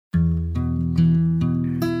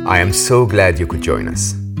I am so glad you could join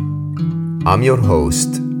us. I'm your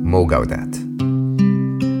host, Mo Gaudat.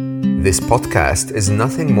 This podcast is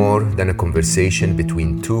nothing more than a conversation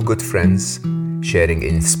between two good friends sharing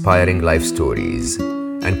inspiring life stories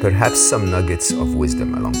and perhaps some nuggets of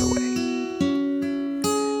wisdom along the way.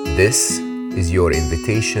 This is your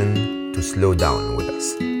invitation to slow down with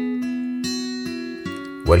us.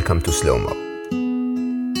 Welcome to Slow Mo.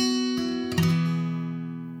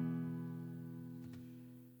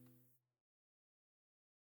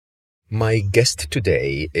 My guest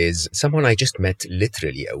today is someone I just met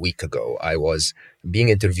literally a week ago. I was being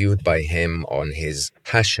interviewed by him on his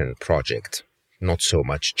passion project. Not so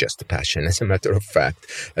much just a passion, as a matter of fact,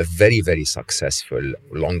 a very, very successful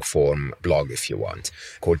long-form blog, if you want,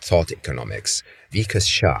 called Thought Economics. Vikas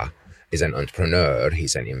Shah is an entrepreneur,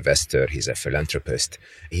 he's an investor, he's a philanthropist.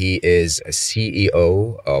 He is a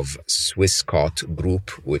CEO of Swissquote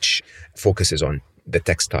Group, which focuses on the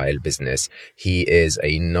textile business. He is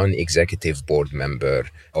a non-executive board member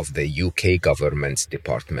of the UK government's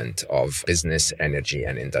Department of Business, Energy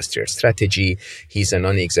and Industrial Strategy. He's a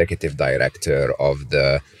non-executive director of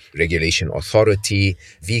the Regulation Authority.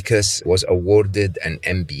 Vikas was awarded an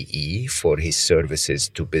MBE for his services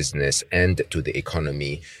to business and to the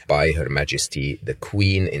economy by Her Majesty the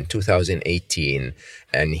Queen in 2018.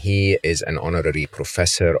 And he is an honorary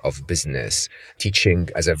professor of business, teaching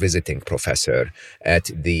as a visiting professor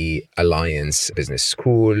at the Alliance Business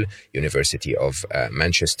School, University of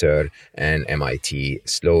Manchester, and MIT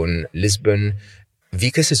Sloan Lisbon.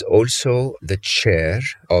 Vikas is also the chair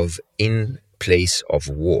of In Place of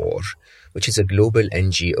War, which is a global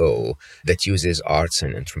NGO that uses arts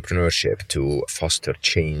and entrepreneurship to foster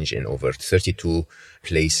change in over 32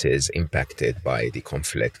 places impacted by the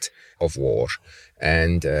conflict of war,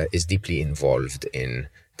 and is deeply involved in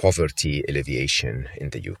poverty alleviation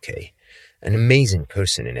in the UK. An amazing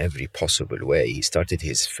person in every possible way. He started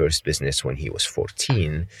his first business when he was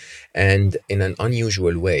 14, and in an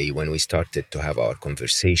unusual way, when we started to have our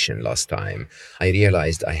conversation last time, I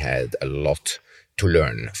realized I had a lot to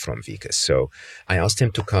learn from Vikas. So I asked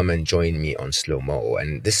him to come and join me on Slow Mo,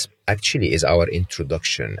 and this actually is our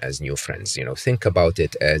introduction as new friends. You know, think about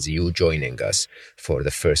it as you joining us for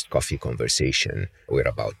the first coffee conversation we're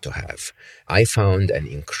about to have. I found an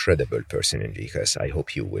incredible person in Vikas. I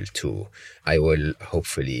hope you will too. I will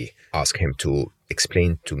hopefully ask him to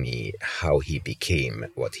explain to me how he became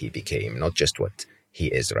what he became, not just what he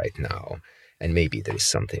is right now. And maybe there is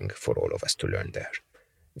something for all of us to learn there.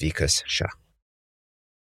 Vikas Shah.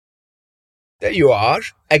 There you are.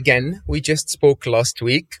 Again, we just spoke last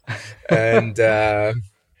week, and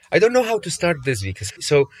I don't know how to start this week.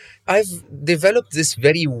 So I've developed this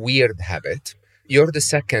very weird habit. You're the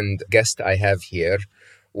second guest I have here,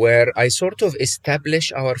 where I sort of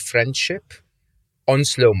establish our friendship on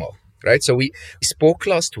slow-mo, right? So we spoke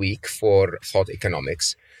last week for Thought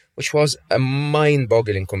Economics, which was a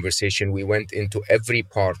mind-boggling conversation. We went into every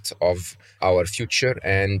part of our future,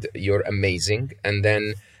 and you're amazing. And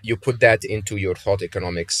then you put that into your Thought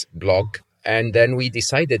Economics blog. And then we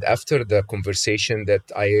decided after the conversation that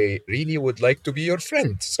I really would like to be your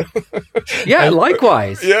friend. So yeah,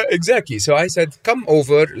 likewise. Yeah, exactly. So I said, come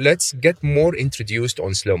over, let's get more introduced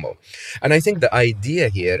on slow-mo. And I think the idea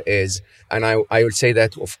here is, and I will say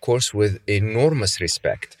that, of course, with enormous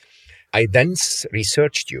respect, I then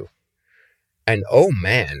researched you. And oh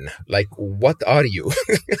man, like, what are you?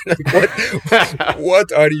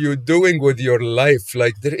 what are you doing with your life?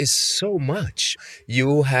 Like, there is so much.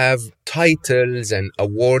 You have titles and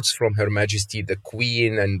awards from Her Majesty the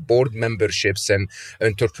Queen, and board memberships, and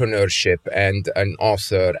entrepreneurship, and an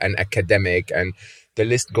author, and academic, and the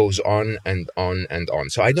list goes on and on and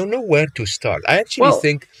on. So I don't know where to start. I actually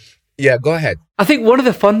think... Yeah, go ahead. I think one of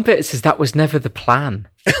the fun bits is that was never the plan.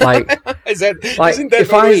 Like, isn't that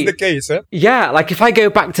always the case, huh? Yeah, like if I go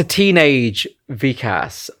back to teenage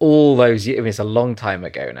Vikas, all those years, it's a long time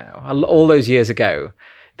ago now, all those years ago,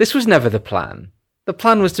 this was never the plan. The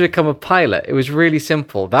plan was to become a pilot. It was really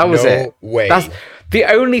simple. That was it. No way. That's the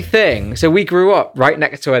only thing. So we grew up right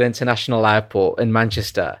next to an international airport in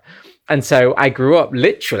Manchester. And so I grew up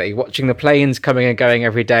literally watching the planes coming and going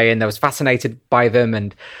every day, and I was fascinated by them.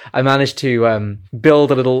 And I managed to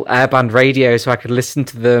build a little airband radio so I could listen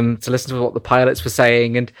to them, to listen to what the pilots were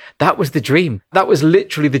saying. And that was the dream. That was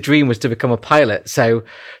literally the dream, was to become a pilot. So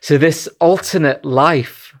this alternate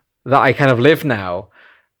life that I kind of live now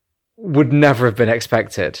would never have been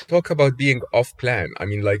expected. Talk about being off plan. I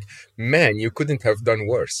mean, like, man, you couldn't have done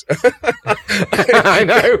worse. I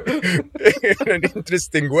know. In an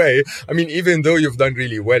interesting way. I mean, even though you've done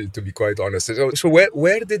really well, to be quite honest. So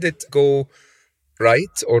where did it go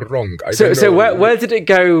right or wrong? I So, don't so know. where did it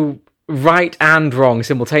go right and wrong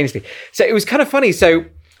simultaneously? So it was kind of funny. So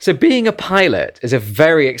being a pilot is a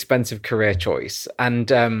very expensive career choice. And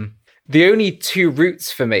the only two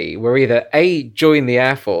routes for me were either A, join the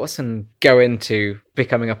Air Force and go into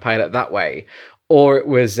becoming a pilot that way, or it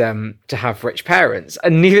was to have rich parents.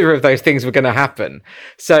 And neither of those things were going to happen.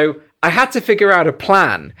 So I had to figure out a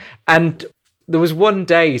plan. And there was one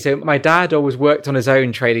day, so my dad always worked on his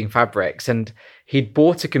own trading fabrics, and he'd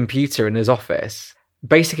bought a computer in his office,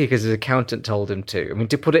 basically because his accountant told him to. I mean,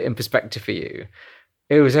 to put it in perspective for you,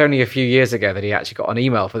 it was only a few years ago that he actually got an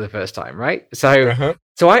email for the first time, right? So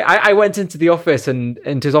so I went into the office and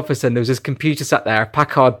into his office, and there was this computer sat there, a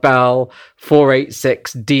Packard Bell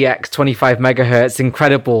 486 DX 25 megahertz,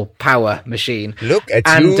 incredible power machine. Look at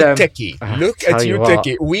you, techie. Look at you,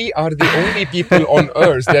 techie. We are the only people on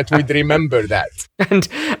earth that would remember that.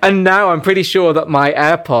 And now I'm pretty sure that my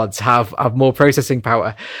AirPods have more processing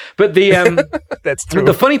power. But the that's true.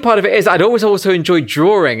 The funny part of it is I'd always also enjoyed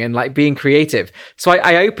drawing and like being creative. So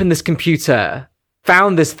I opened this computer,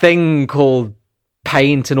 found this thing called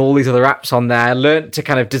Paint and all these other apps on there, learned to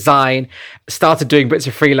kind of design, started doing bits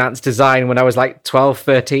of freelance design when I was like 12,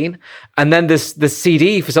 13. And then this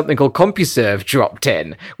CD for something called CompuServe dropped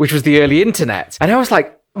in, which was the early internet. And I was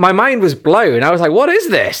like, my mind was blown. I was like, what is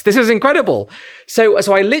this? This is incredible. So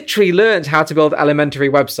I literally learned how to build elementary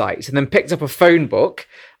websites and then picked up a phone book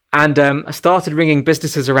and started ringing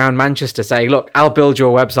businesses around Manchester saying, look, I'll build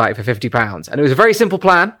your website for £50. And it was a very simple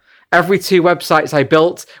plan. Every 2 websites I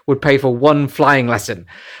built would pay for 1 flying lesson.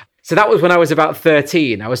 So that was when I was about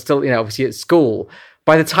 13. I was still, obviously at school.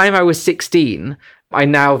 By the time I was 16, I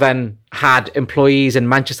now then had employees in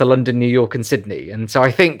Manchester, London, New York, and Sydney. And so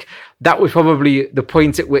I think that was probably the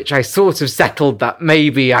point at which I sort of settled that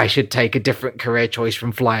maybe I should take a different career choice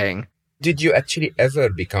from flying. Did you actually ever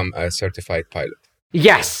become a certified pilot?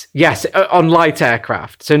 Yes, on light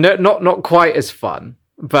aircraft. So not quite as fun,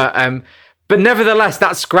 but nevertheless,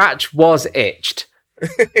 that scratch was itched.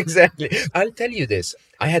 Exactly. I'll tell you this.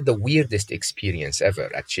 I had the weirdest experience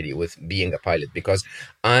ever, actually, with being a pilot, because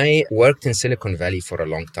I worked in Silicon Valley for a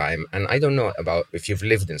long time. And I don't know about if you've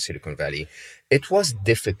lived in Silicon Valley. It was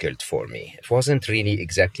difficult for me. It wasn't really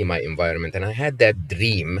exactly my environment. And I had that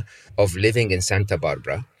dream of living in Santa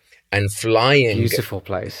Barbara and flying. Beautiful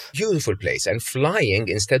place. And flying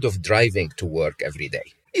instead of driving to work every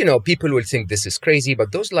day. People will think this is crazy,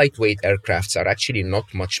 but those lightweight aircrafts are actually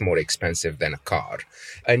not much more expensive than a car.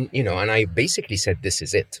 And, and I basically said, this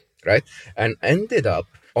is it, right? And ended up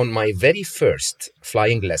on my very first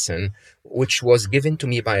flying lesson, which was given to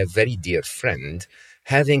me by a very dear friend,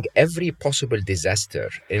 having every possible disaster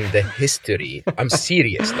in the history. I'm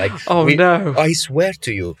serious. No. I swear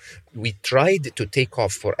to you, we tried to take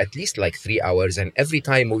off for at least 3 hours. And every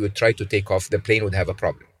time we would try to take off, the plane would have a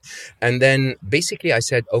problem. And then basically I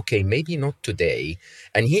said, okay, maybe not today.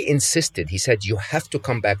 And he insisted. He said, you have to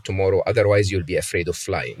come back tomorrow. Otherwise, you'll be afraid of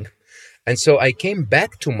flying. And so I came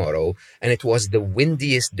back tomorrow, and it was the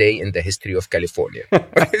windiest day in the history of California.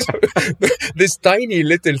 This tiny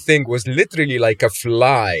little thing was literally like a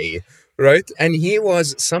fly, right? And he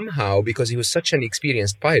was somehow, because he was such an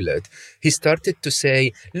experienced pilot, he started to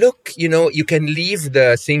say, look, you can leave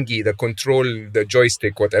the thingy, the control, the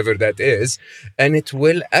joystick, whatever that is, and it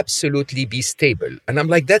will absolutely be stable. And I'm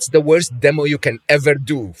like, that's the worst demo you can ever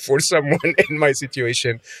do for someone in my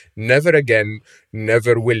situation. Never again,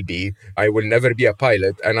 never will be. I will never be a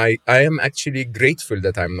pilot. And I am actually grateful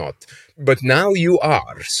that I'm not. But now you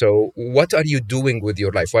are. So what are you doing with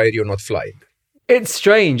your life? Why are you not flying? It's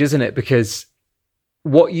strange, isn't it? Because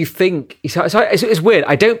what you think... It's weird.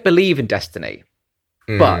 I don't believe in destiny.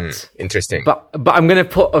 But... Interesting. But I'm going to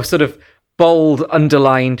put a sort of bold,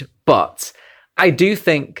 underlined but. I do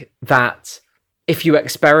think that if you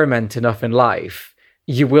experiment enough in life,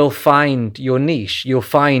 you will find your niche. You'll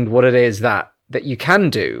find what it is that you can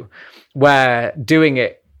do, where doing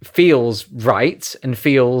it feels right and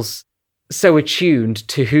feels so attuned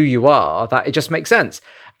to who you are that it just makes sense.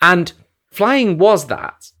 And flying was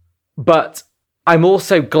that, but I'm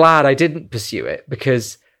also glad I didn't pursue it,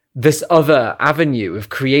 because this other avenue of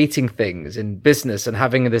creating things in business and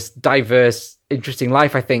having this diverse, interesting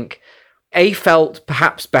life, I think, felt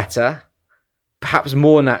perhaps better, perhaps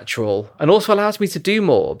more natural, and also allows me to do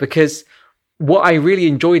more, because what I really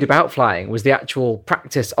enjoyed about flying was the actual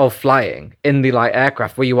practice of flying in the light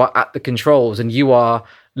aircraft, where you are at the controls and you are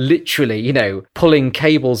literally, pulling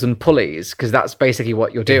cables and pulleys, because that's basically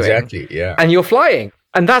what you're doing. Exactly, yeah. And you're flying.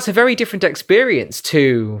 And that's a very different experience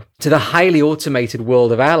to the highly automated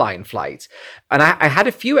world of airline flight. And I had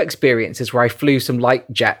a few experiences where I flew some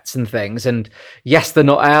light jets and things. And yes, they're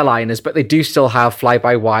not airliners, but they do still have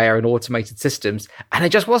fly-by-wire and automated systems. And it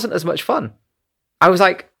just wasn't as much fun. I was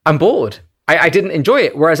like, I'm bored. I didn't enjoy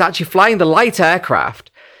it. Whereas actually flying the light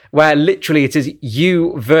aircraft, where literally it is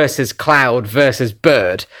you versus cloud versus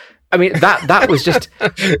bird. I mean, that was just...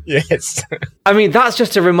 Yes. I mean, that's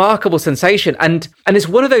just a remarkable sensation. And it's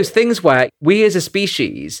one of those things where we as a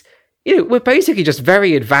species, we're basically just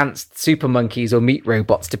very advanced super monkeys or meat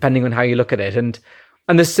robots, depending on how you look at it. And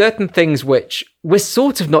there's certain things which we're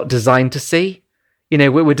sort of not designed to see.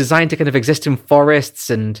 We're designed to kind of exist in forests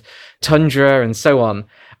and tundra and so on.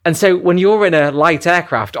 And so when you're in a light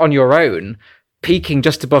aircraft on your own, peaking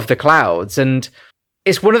just above the clouds, and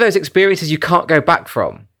it's one of those experiences you can't go back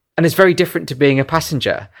from. And it's very different to being a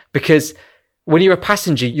passenger, because when you're a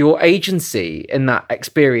passenger, your agency in that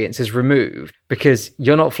experience is removed because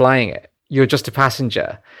you're not flying it. You're just a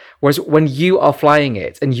passenger. Whereas when you are flying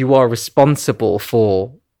it and you are responsible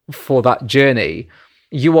for that journey,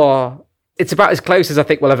 it's about as close as I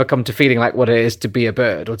think we'll ever come to feeling like what it is to be a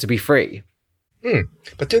bird or to be free.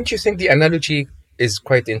 But don't you think the analogy is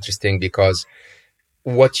quite interesting, because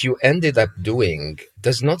what you ended up doing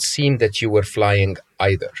does not seem that you were flying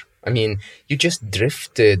either. I mean, you just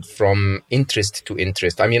drifted from interest to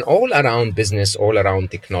interest. I mean, all around business, all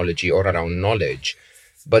around technology, all around knowledge,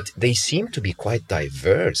 but they seem to be quite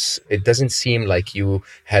diverse. It doesn't seem like you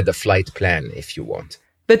had a flight plan, if you want.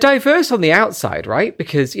 They're diverse on the outside, right?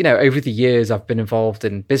 Because, over the years, I've been involved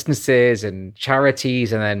in businesses and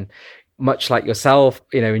charities, and then much like yourself,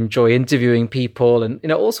 enjoy interviewing people and,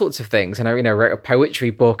 all sorts of things. And I, wrote a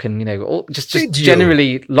poetry book and, just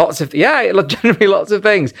generally lots of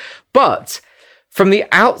things. But from the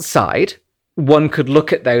outside, one could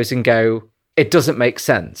look at those and go, it doesn't make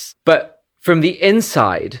sense. But from the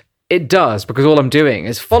inside, it does, because all I'm doing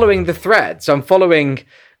is following the thread. So I'm following,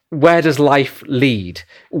 where does life lead?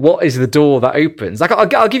 What is the door that opens? Like,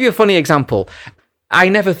 I'll give you a funny example. I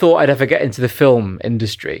never thought I'd ever get into the film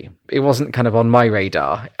industry. It wasn't kind of on my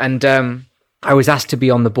radar. And I was asked to be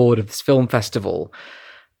on the board of this film festival.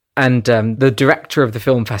 And the director of the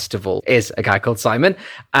film festival is a guy called Simon.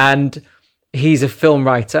 And he's a film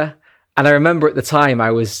writer. And I remember at the time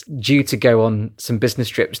I was due to go on some business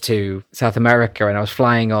trips to South America. And I was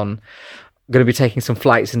going to be taking some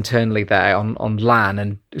flights internally there on LAN,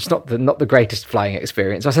 and it's not the greatest flying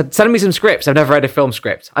experience. I said, send me some scripts. I've never read a film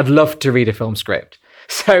script. I'd love to read a film script.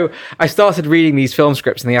 So I started reading these film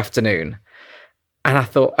scripts in the afternoon, and I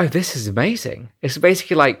thought, oh, this is amazing. It's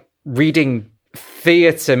basically like reading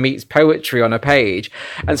theatre meets poetry on a page.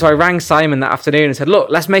 And so I rang Simon that afternoon and said, look,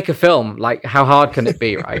 let's make a film. Like, how hard can it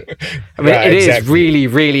be, right? I mean, it is really,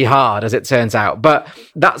 really hard, as it turns out. But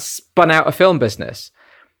that spun out a film business,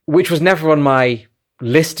 which was never on my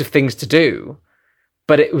list of things to do,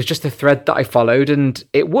 but it was just a thread that I followed, and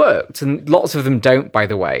it worked. And lots of them don't, by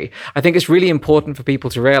the way. I think it's really important for people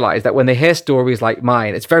to realize that when they hear stories like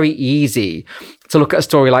mine, it's very easy to look at a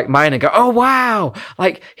story like mine and go, oh, wow,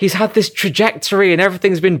 like he's had this trajectory and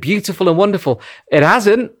everything's been beautiful and wonderful. It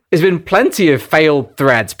hasn't. There's been plenty of failed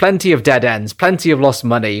threads, plenty of dead ends, plenty of lost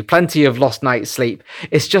money, plenty of lost night's sleep.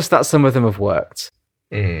 It's just that some of them have worked.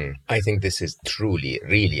 I think this is truly,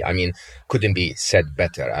 really, couldn't be said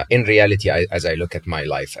better. In reality, as I look at my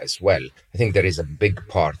life as well, I think there is a big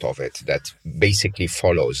part of it that basically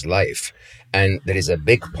follows life. And there is a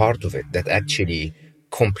big part of it that actually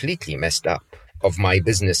completely messed up. Of my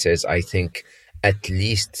businesses, I think at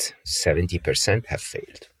least 70% have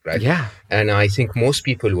failed, right? Yeah. And I think most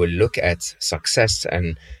people will look at success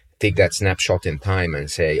and take that snapshot in time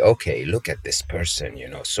and say, okay, look at this person,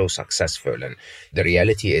 so successful. And the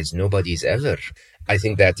reality is nobody's ever. I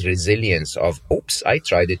think that resilience of, oops, I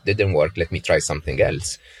tried it, didn't work, let me try something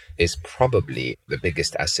else, is probably the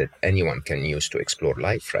biggest asset anyone can use to explore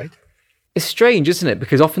life, right? It's strange, isn't it?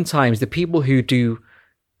 Because oftentimes the people who do,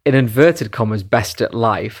 in inverted commas, best at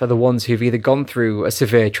life are the ones who've either gone through a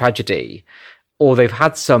severe tragedy or they've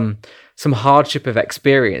had some hardship of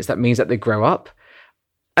experience that means that they grow up.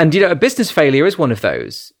 And, a business failure is one of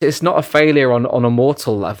those. It's not a failure on a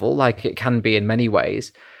mortal level, like it can be in many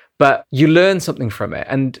ways, but you learn something from it.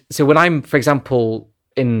 And so when I'm, for example,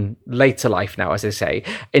 in later life now, as I say,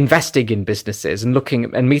 investing in businesses and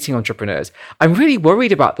looking and meeting entrepreneurs, I'm really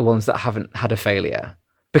worried about the ones that haven't had a failure,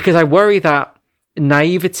 because I worry that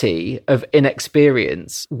naivety of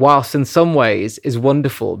inexperience, whilst in some ways is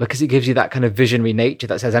wonderful because it gives you that kind of visionary nature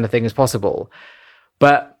that says anything is possible.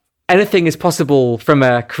 But anything is possible from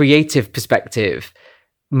a creative perspective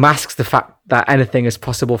masks the fact that anything is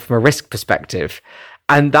possible from a risk perspective.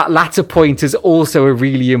 And that latter point is also a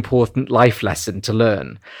really important life lesson to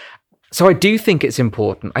learn. So I do think it's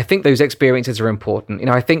important. I think those experiences are important.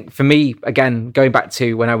 I think for me, again, going back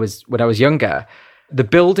to when I was younger, the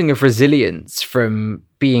building of resilience from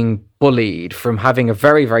being bullied, from having a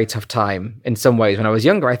very, very tough time in some ways when I was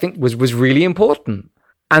younger, I think was really important.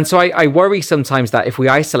 And so I worry sometimes that if we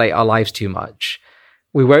isolate our lives too much,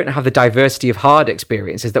 we won't have the diversity of hard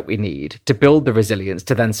experiences that we need to build the resilience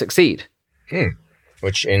to then succeed.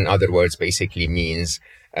 Which in other words basically means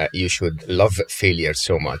you should love failure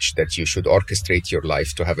so much that you should orchestrate your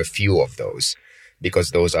life to have a few of those,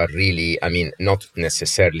 because those are really, not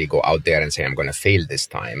necessarily go out there and say, I'm going to fail this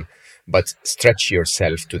time, but stretch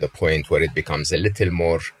yourself to the point where it becomes a little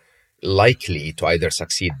more likely to either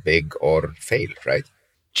succeed big or fail, right?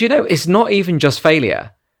 Do you know, it's not even just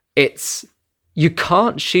failure. It's you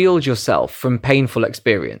can't shield yourself from painful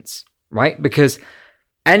experience, right? Because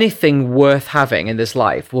anything worth having in this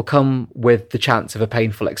life will come with the chance of a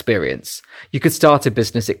painful experience. You could start a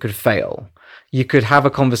business, it could fail. You could have a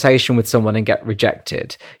conversation with someone and get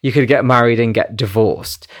rejected. You could get married and get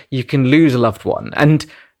divorced. You can lose a loved one. And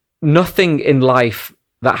nothing in life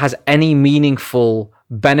that has any meaningful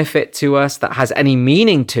benefit to us, that has any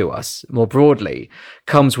meaning to us more broadly,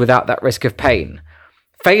 comes without that risk of pain.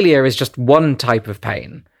 Failure is just one type of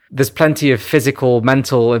pain. There's plenty of physical,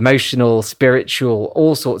 mental, emotional, spiritual,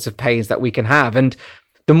 all sorts of pains that we can have. And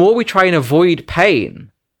the more we try and avoid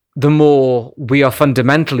pain, the more we are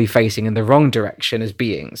fundamentally facing in the wrong direction as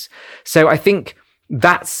beings. So I think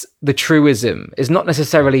that's the truism, is not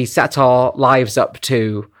necessarily set our lives up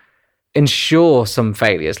to ensure some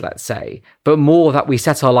failures, let's say, but more that we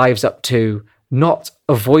set our lives up to not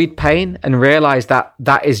avoid pain and realize that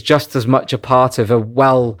that is just as much a part of a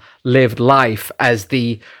well-lived life as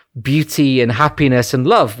the beauty and happiness and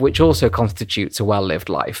love, which also constitutes a well-lived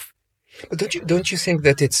life. But don't you think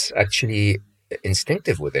that it's actually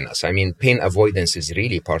instinctive within us? Pain avoidance is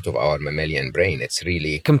really part of our mammalian brain. It's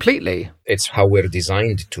really... Completely. It's how we're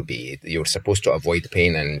designed to be. You're supposed to avoid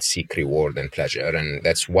pain and seek reward and pleasure. And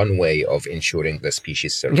that's one way of ensuring the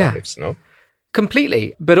species survives, no?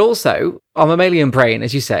 Completely. But also, our mammalian brain,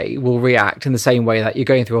 as you say, will react in the same way that you're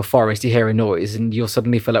going through a forest, you hear a noise, and you'll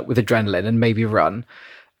suddenly fill up with adrenaline and maybe run.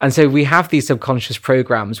 And so we have these subconscious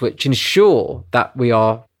programs which ensure that we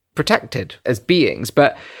are protected as beings.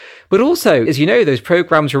 But also, as you know, those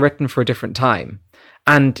programs were written for a different time.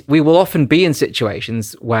 And we will often be in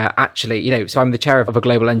situations where actually, so I'm the chair of a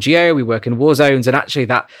global NGO, we work in war zones, and actually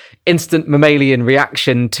that instant mammalian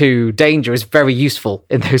reaction to danger is very useful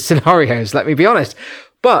in those scenarios, let me be honest.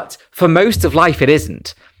 But for most of life, it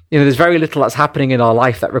isn't. There's very little that's happening in our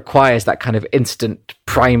life that requires that kind of instant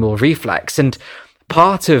primal reflex. And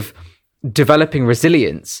part of developing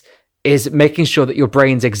resilience is making sure that your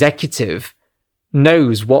brain's executive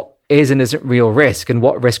knows what is and isn't real risk and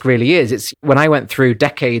what risk really is. It's when I went through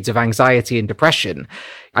decades of anxiety and depression,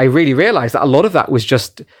 I really realized that a lot of that was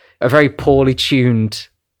just a very poorly tuned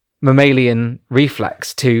mammalian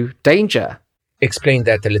reflex to danger. Explain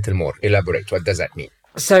that a little more. Elaborate. What does that mean?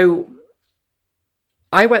 So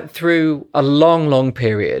I went through a long, long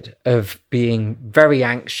period of being very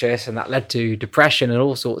anxious, and that led to depression and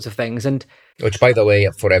all sorts of things. And which, by the way,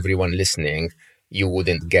 for everyone listening, you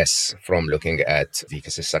wouldn't guess from looking at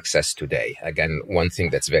Vikas' success today. Again, one thing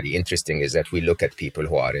that's very interesting is that we look at people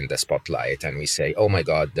who are in the spotlight and we say, oh my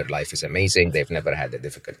God, their life is amazing. They've never had a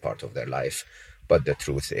difficult part of their life. But the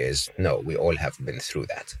truth is, no, we all have been through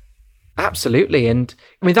that. Absolutely. And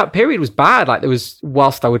that period was bad.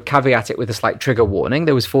 Whilst I would caveat it with a slight trigger warning,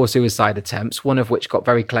 there was 4 suicide attempts, one of which got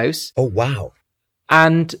very close. Oh, wow.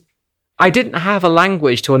 And I didn't have a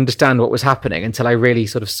language to understand what was happening until I really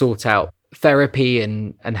sort of sought out therapy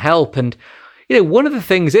and help. And, one of the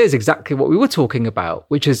things is exactly what we were talking about,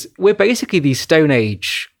 which is we're basically these Stone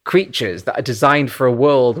Age creatures that are designed for a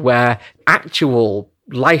world where actual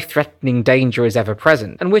life-threatening danger is ever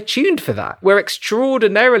present. And we're tuned for that. We're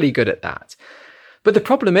extraordinarily good at that. But the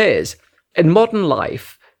problem is, in modern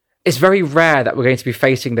life, it's very rare that we're going to be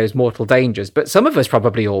facing those mortal dangers, but some of us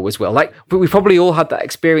probably always will. We probably all had that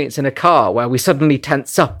experience in a car where we suddenly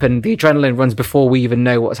tense up and the adrenaline runs before we even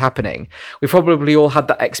know what's happening. We probably all had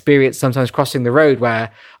that experience sometimes crossing the road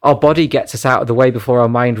where our body gets us out of the way before our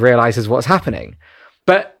mind realizes what's happening.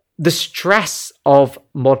 But the stress of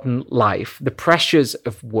modern life, the pressures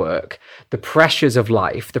of work, the pressures of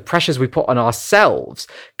life, the pressures we put on ourselves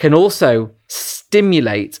can also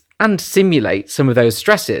stimulate and simulate some of those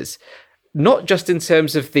stresses. not just in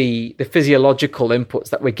terms of the physiological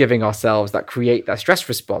inputs that we're giving ourselves that create that stress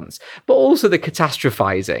response, but also the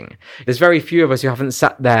catastrophizing. There's very few of us who haven't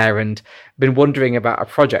sat there and been wondering about a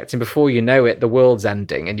project, and before you know it, the world's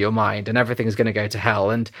ending in your mind and everything's going to go to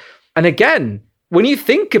hell. And again, when you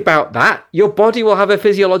think about that, your body will have a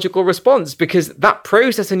physiological response, because that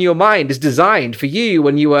process in your mind is designed for you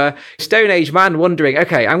when you were a Stone Age man wondering,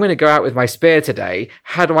 okay, I'm going to go out with my spear today.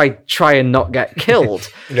 How do I try and not get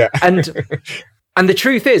killed? Yeah. And the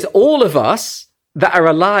truth is, all of us that are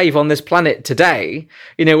alive on this planet today,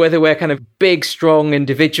 whether we're kind of big, strong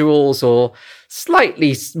individuals or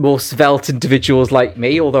slightly more svelte individuals like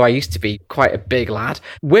me, although I used to be quite a big lad,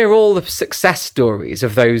 we're all the success stories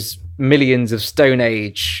of those millions of Stone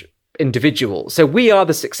Age individuals. So we are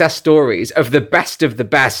the success stories of the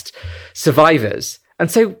best survivors. And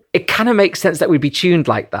so it kind of makes sense that we'd be tuned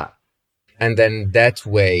like that. And then that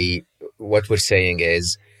way, what we're saying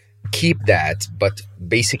is keep that, but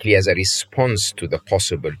basically as a response to the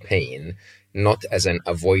possible pain, not as an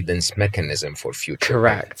avoidance mechanism for future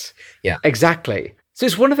Correct. Pain. Yeah. Exactly. So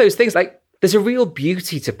it's one of those things, like, there's a real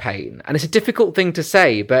beauty to pain. And it's a difficult thing to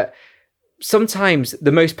say, but sometimes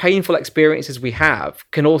the most painful experiences we have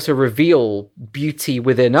can also reveal beauty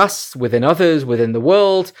within us, within others, within the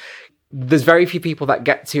world. There's very few people that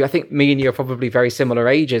get to, I think me and you are probably very similar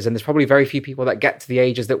ages, and there's probably very few people that get to the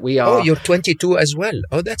ages that we are. Oh, you're 22 as well.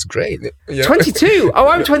 Oh, that's great. Yeah. 22? Oh,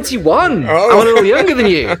 I'm 21. Oh. I'm a little younger than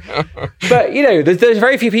you. But, there's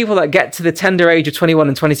very few people that get to the tender age of 21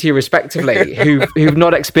 and 22 respectively who've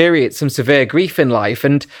not experienced some severe grief in life.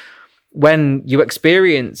 And when you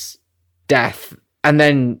experience death, and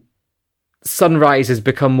then sunrises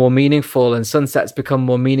become more meaningful and sunsets become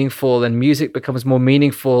more meaningful and music becomes more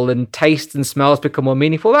meaningful and taste and smells become more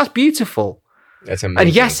meaningful, that's beautiful. That's amazing.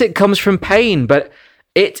 And yes, it comes from pain, but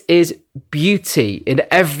it is beauty in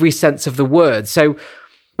every sense of the word. So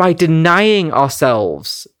by denying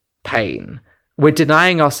ourselves pain, we're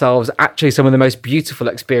denying ourselves actually some of the most beautiful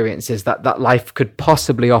experiences that life could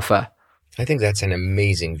possibly offer. I think that's an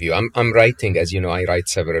amazing view. I'm writing, as you know, I write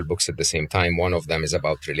several books at the same time. One of them is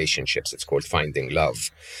about relationships. It's called Finding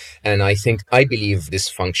Love. And I believe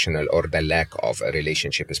dysfunctional or the lack of a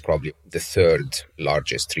relationship is probably the third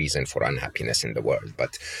largest reason for unhappiness in the world.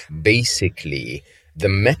 But basically, the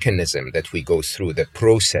mechanism that we go through, the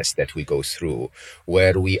process that we go through,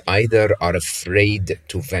 where we either are afraid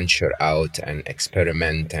to venture out and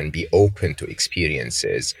experiment and be open to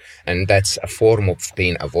experiences, and that's a form of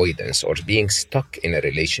pain avoidance, or being stuck in a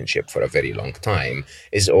relationship for a very long time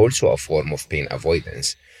is also a form of pain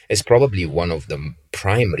avoidance, is probably one of the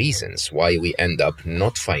prime reasons why we end up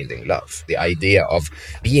not finding love. The idea of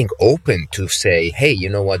being open to say, hey, you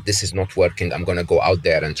know what, this is not working, I'm going to go out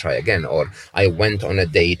there and try again. Or I went on a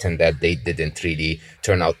date and that date didn't really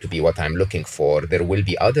turn out to be what I'm looking for. There will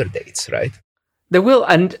be other dates, right? There will.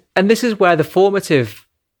 And this is where the formative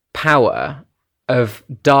power of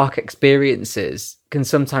dark experiences can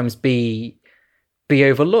sometimes be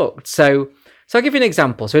overlooked. So I'll give you an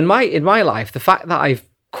example. So in my life, the fact that I've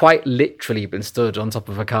quite literally been stood on top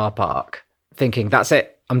of a car park thinking, that's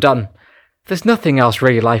it, I'm done. There's nothing else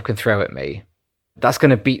really life can throw at me that's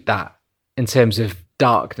going to beat that in terms of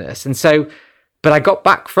darkness. And so, but I got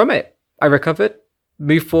back from it. I recovered,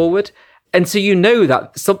 moved forward. And so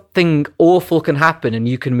that something awful can happen and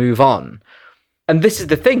you can move on. And this is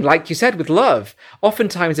the thing, like you said, with love.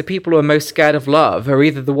 Oftentimes the people who are most scared of love are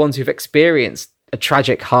either the ones who've experienced a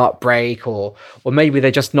tragic heartbreak, or maybe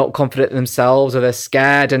they're just not confident in themselves, or they're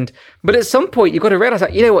scared. But at some point you've got to realize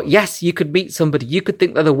that, you know what, yes, you could meet somebody, you could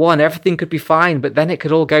think they're the one, everything could be fine, but then it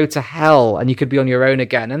could all go to hell and you could be on your own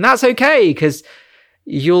again. And that's okay, because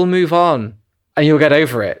you'll move on and you'll get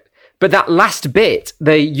over it. But that last bit,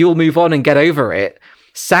 you'll move on and get over it,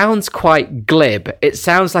 sounds quite glib. It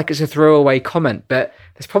sounds like it's a throwaway comment, but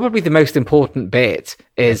it's probably the most important bit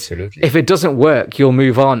is Absolutely. If it doesn't work, you'll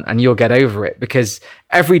move on and you'll get over it, because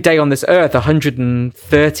every day on this earth,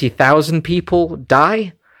 130,000 people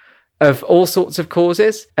die of all sorts of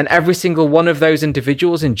causes. And every single one of those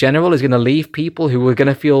individuals in general is going to leave people who are going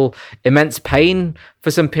to feel immense pain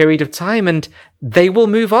for some period of time, and they will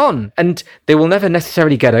move on and they will never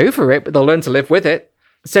necessarily get over it, but they'll learn to live with it.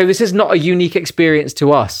 So this is not a unique experience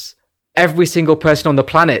to us. Every single person on the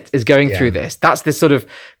planet is going through this. That's this sort of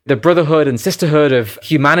the brotherhood and sisterhood of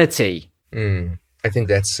humanity. I think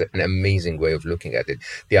that's an amazing way of looking at it.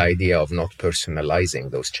 The idea of not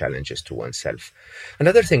personalizing those challenges to oneself.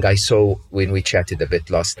 Another thing I saw when we chatted a bit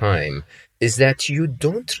last time is that you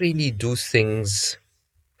don't really do things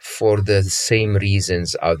for the same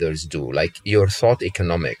reasons others do. Like your thought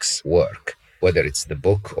economics work, whether it's the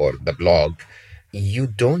book or the blog, you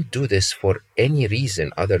don't do this for any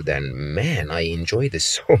reason other than, man, I enjoy this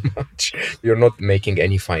so much. You're not making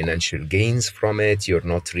any financial gains from it. You're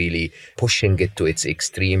not really pushing it to its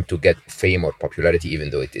extreme to get fame or popularity, even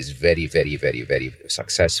though it is very, very, very, very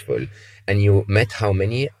successful. And you met how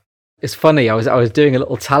many? It's funny, I was doing a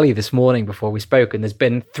little tally this morning before we spoke, and there's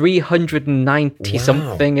been 390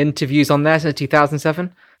 something interviews on there since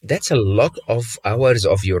 2007. That's a lot of hours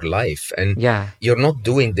of your life. And you're not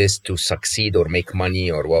doing this to succeed or make money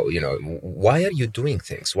or, why are you doing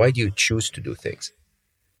things? Why do you choose to do things?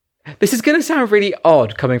 This is going to sound really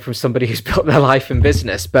odd coming from somebody who's built their life in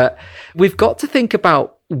business, but we've got to think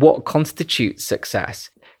about what constitutes success.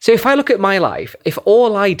 So if I look at my life, if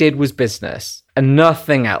all I did was business and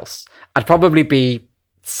nothing else, I'd probably be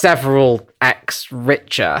several X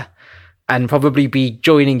richer and probably be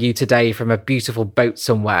joining you today from a beautiful boat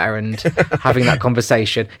somewhere and having that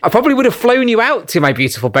conversation. I probably would have flown you out to my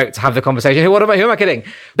beautiful boat to have the conversation. Who am I kidding?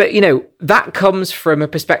 But, that comes from a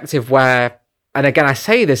perspective where, and again, I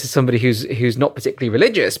say this as somebody who's not particularly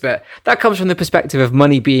religious, but that comes from the perspective of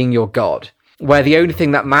money being your God, where the only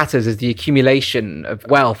thing that matters is the accumulation of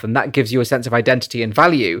wealth, and that gives you a sense of identity and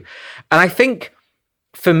value. And I think,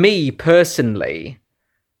 for me personally,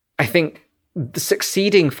 I think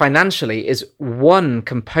succeeding financially is one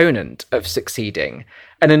component of succeeding.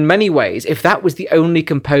 And in many ways, if that was the only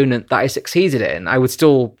component that I succeeded in, I would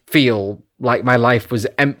still feel like my life was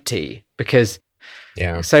empty because,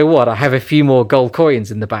 so what? I have a few more gold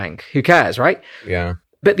coins in the bank. Who cares, right? Yeah.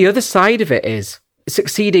 But the other side of it is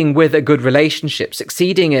succeeding with a good relationship,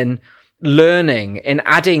 succeeding in learning, in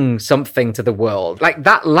adding something to the world. Like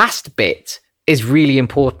that last bit is really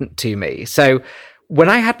important to me. So when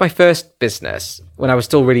I had my first business, when I was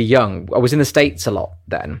still really young, I was in the States a lot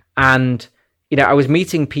then. And, I was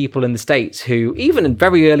meeting people in the States who, even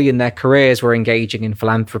very early in their careers, were engaging in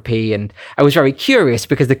philanthropy. And I was very curious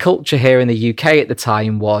because the culture here in the UK at the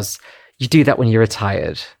time was, you do that when you're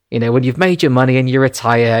retired. When you've made your money and you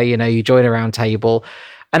retire, you join a round table.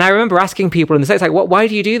 And I remember asking people in the States, like, why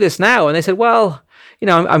do you do this now? And they said, well,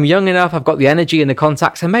 I'm young enough, I've got the energy and the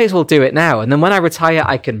contacts, I may as well do it now. And then when I retire,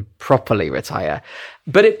 I can properly retire.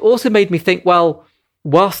 But it also made me think, well,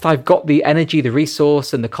 whilst I've got the energy, the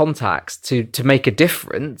resource and the contacts to make a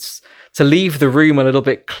difference, to leave the room a little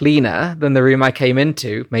bit cleaner than the room I came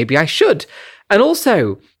into, maybe I should. And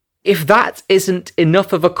also, if that isn't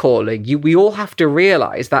enough of a calling, we all have to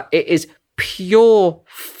realize that it is pure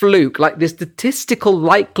fluke. Like the statistical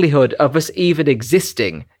likelihood of us even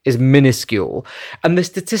existing is minuscule. And the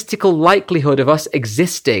statistical likelihood of us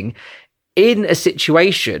existing in a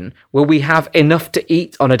situation where we have enough to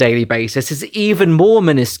eat on a daily basis is even more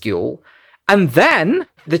minuscule. And then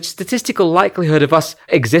the statistical likelihood of us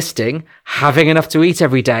existing, having enough to eat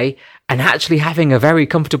every day, and actually having a very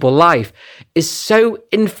comfortable life is so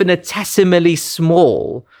infinitesimally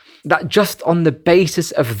small that just on the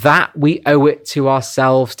basis of that, we owe it to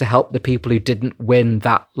ourselves to help the people who didn't win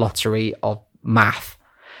that lottery of math.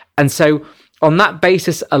 And so on that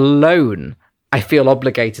basis alone, I feel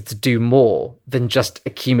obligated to do more than just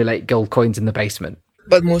accumulate gold coins in the basement.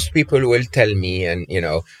 But most people will tell me, and,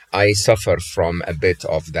 I suffer from a bit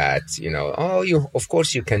of that, of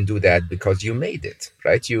course you can do that because you made it,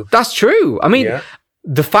 right? That's true. I mean,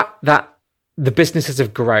 the fact that the businesses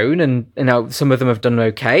have grown and, some of them have done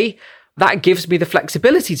okay, that gives me the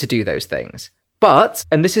flexibility to do those things. But,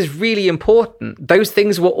 and this is really important, those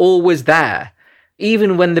things were always there.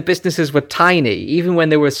 Even when the businesses were tiny, even when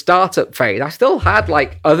they were a startup phase, I still had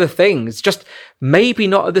other things, just maybe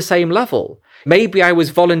not at the same level. Maybe I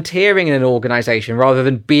was volunteering in an organization rather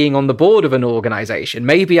than being on the board of an organization.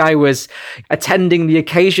 Maybe I was attending the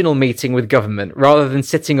occasional meeting with government rather than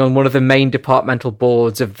sitting on one of the main departmental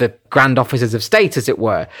boards of the grand offices of state, as it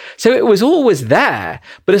were. So it was always there.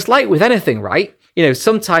 But it's like with anything, right?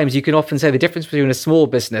 Sometimes you can often say the difference between a small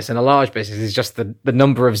business and a large business is just the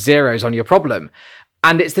number of zeros on your problem.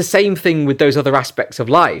 And it's the same thing with those other aspects of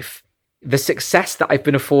life. The success that I've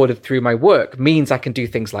been afforded through my work means I can do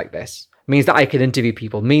things like this, means that I can interview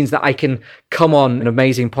people, means that I can come on an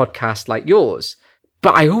amazing podcast like yours.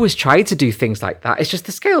 But I always tried to do things like that. It's just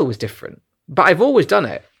the scale was different. But I've always done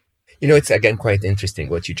it. It's again quite interesting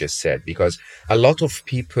what you just said, because a lot of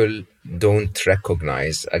people don't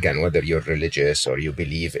recognize, again, whether you're religious or you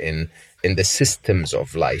believe in the systems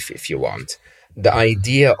of life, if you want. The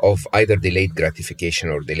idea of either delayed gratification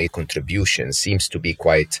or delayed contribution seems to be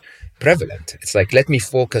quite prevalent. It's like, let me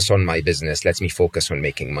focus on my business, let me focus on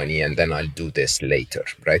making money, and then I'll do this later,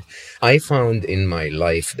 right? I found in my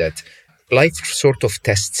life that life sort of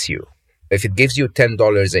tests you. If it gives you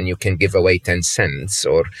 $10 and you can give away 10 cents,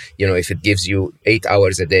 or, if it gives you 8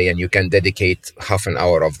 hours a day and you can dedicate half an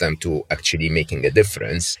hour of them to actually making a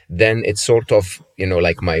difference, then it's sort of,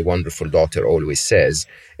 like my wonderful daughter always says,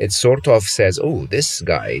 it sort of says, oh,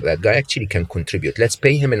 that guy actually can contribute. Let's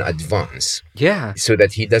pay him in advance. Yeah. So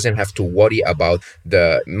that he doesn't have to worry about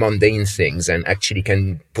the mundane things and actually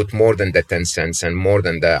can put more than the 10 cents and more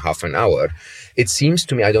than the half an hour. It seems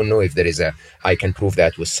to me, I don't know if I can prove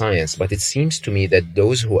that with science, but it seems to me that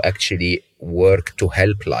those who actually work to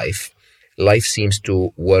help life seems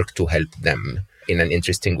to work to help them in an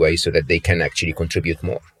interesting way so that they can actually contribute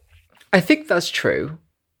more. I think that's true.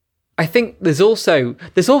 I think there's also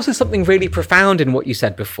something really profound in what you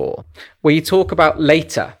said before, where you talk about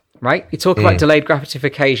later, right? You talk about delayed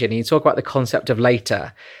gratification, and you talk about the concept of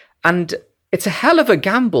later. And it's a hell of a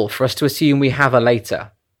gamble for us to assume we have a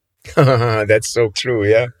later. That's so true,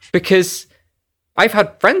 yeah. Because I've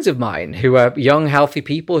had friends of mine who are young, healthy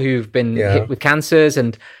people who've been hit with cancers,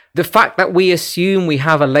 and the fact that we assume we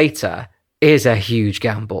have a later is a huge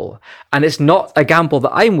gamble. And it's not a gamble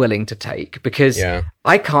that I'm willing to take, because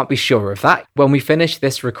I can't be sure of that. When we finish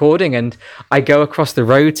this recording and I go across the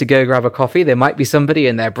road to go grab a coffee, there might be somebody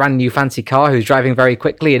in their brand new fancy car who's driving very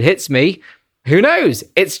quickly and hits me. Who knows?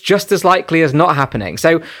 It's just as likely as not happening.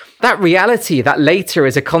 So that reality, that later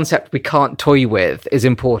is a concept we can't toy with, is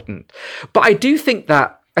important. But I think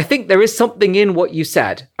there is something in what you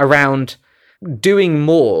said around doing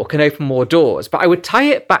more can open more doors. But I would tie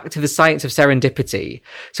it back to the science of serendipity.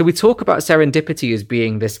 So we talk about serendipity as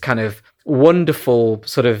being this kind of wonderful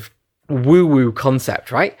sort of woo-woo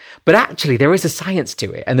concept, right? But actually there is a science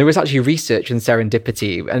to it, and there is actually research in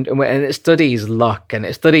serendipity, and it studies luck, and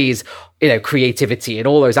it studies creativity and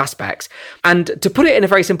all those aspects. And to put it in a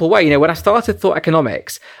very simple way, when I started Thought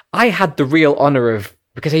Economics, I had the real honor of,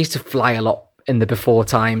 because I used to fly a lot in the before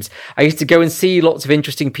times, I used to go and see lots of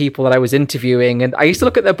interesting people that I was interviewing, and I used to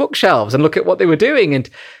look at their bookshelves and look at what they were doing, and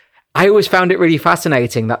I always found it really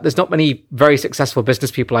fascinating that there's not many very successful business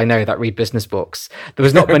people I know that read business books. There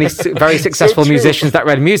was not many very successful musicians that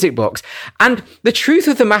read music books. And the truth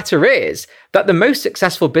of the matter is that the most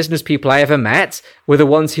successful business people I ever met were the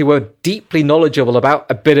ones who were deeply knowledgeable about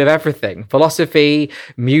a bit of everything: philosophy,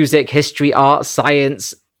 music, history, art,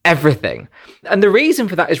 science, everything. And the reason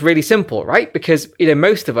for that is really simple, right? Because,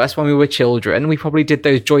 most of us, when we were children, we probably did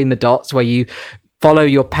those join the dots where you follow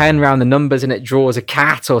your pen around the numbers and it draws a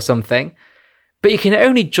cat or something. But you can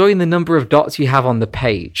only join the number of dots you have on the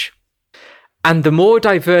page. And the more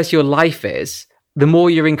diverse your life is, the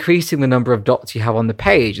more you're increasing the number of dots you have on the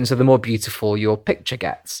page. And so the more beautiful your picture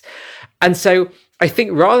gets. And so I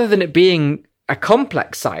think rather than it being a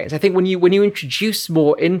complex science, I think when you introduce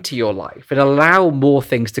more into your life and allow more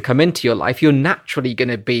things to come into your life, you're naturally going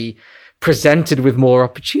to be presented with more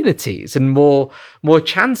opportunities and more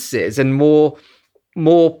chances and more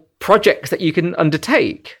projects that you can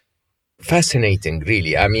undertake. Fascinating,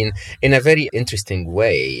 really. I mean, in a very interesting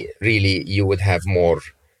way, really, you would have more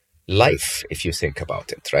life if you think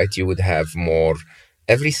about it, right? You would have more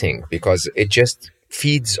everything, because it just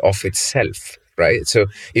feeds off itself, right? So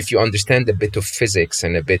if you understand a bit of physics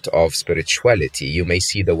and a bit of spirituality, you may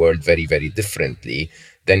see the world very, very differently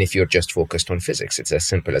than if you're just focused on physics. It's as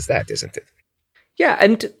simple as that, isn't it? Yeah,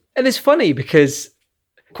 and it's funny because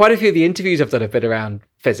quite a few of the interviews I've done have been around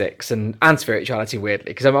physics and spirituality,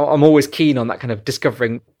 weirdly, because I'm always keen on that kind of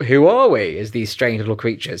discovering who are we as these strange little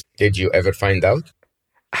creatures. Did you ever find out?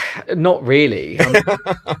 Not really.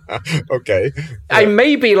 Okay. I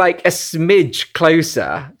may be like a smidge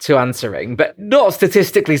closer to answering, but not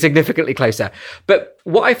statistically significantly closer. But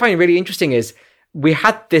what I find really interesting is we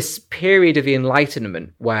had this period of the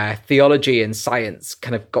Enlightenment where theology and science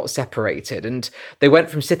kind of got separated, and they went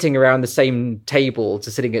from sitting around the same table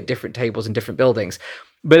to sitting at different tables in different buildings.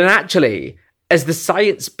 But then actually, as the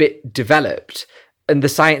science bit developed, and the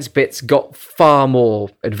science bits got far more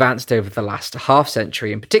advanced over the last half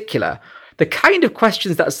century in particular, the kind of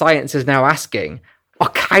questions that science is now asking are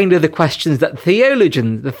kind of the questions that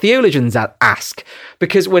the theologians ask,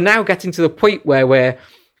 because we're now getting to the point where we're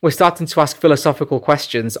starting to ask philosophical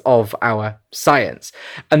questions of our science.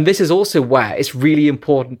 And this is also where it's really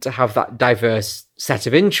important to have that diverse set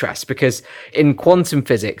of interests, because in quantum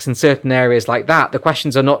physics and certain areas like that, the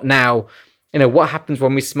questions are not now, what happens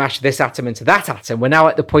when we smash this atom into that atom? We're now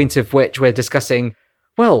at the point of which we're discussing,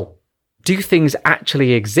 well, do things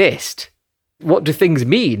actually exist? What do things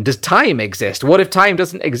mean? Does time exist? What if time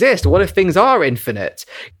doesn't exist? What if things are infinite?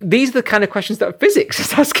 These are the kind of questions that physics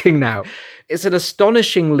is asking now. It's an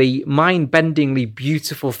astonishingly, mind-bendingly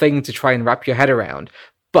beautiful thing to try and wrap your head around.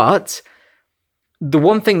 But the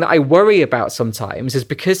one thing that I worry about sometimes is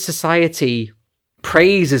because society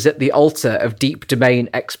praises at the altar of deep domain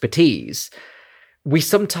expertise, we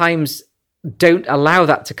sometimes don't allow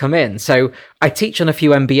that to come in. So I teach on a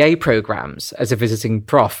few MBA programs as a visiting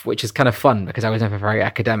prof, which is kind of fun because I was never very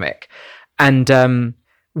academic. And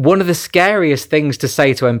one of the scariest things to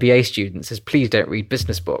say to MBA students is, please don't read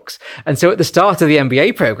business books. And so at the start of the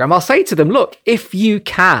MBA program, I'll say to them, look, if you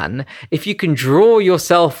can draw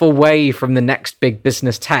yourself away from the next big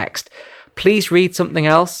business text, please read something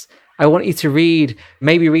else. I want you to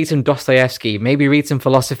maybe read some Dostoevsky, maybe read some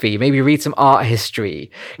philosophy, maybe read some art history,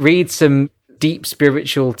 read some deep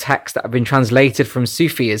spiritual texts that have been translated from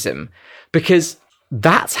Sufism, because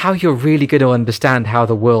that's how you're really going to understand how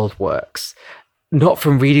the world works, not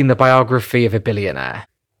from reading the biography of a billionaire.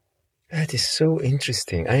 That is so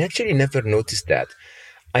interesting. I actually never noticed that.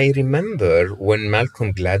 I remember when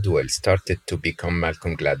Malcolm Gladwell started to become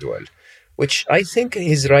Malcolm Gladwell, which I think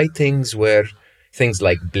his writings were things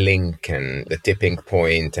like Blink and The Tipping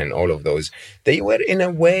Point and all of those. They were in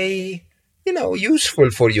a way,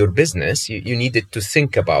 useful for your business. You needed to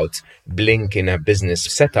think about Blink in a business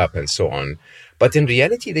setup and so on. But in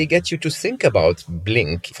reality, they get you to think about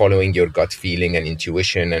Blink, following your gut feeling and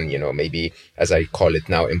intuition and, maybe, as I call it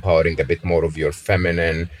now, empowering a bit more of your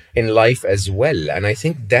feminine in life as well. And I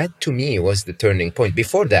think that, to me, was the turning point.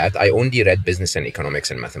 Before that, I only read business and economics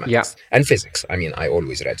and mathematics and physics. I mean, I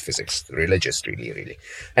always read physics, religious, really.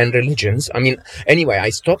 And religions. Anyway, I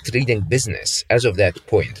stopped reading business. As of that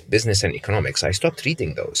point, business and economics, I stopped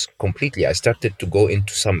reading those completely. I started to go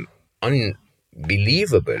into some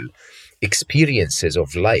unbelievable experiences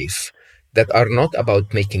of life that are not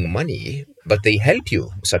about making money, but they help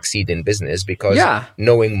you succeed in business because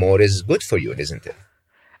knowing more is good for you, isn't it?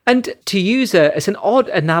 And to use it's an odd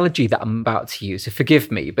analogy that I'm about to use, so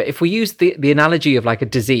forgive me, but if we use the analogy of like a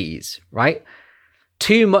disease, right?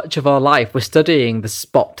 Too much of our life, we're studying the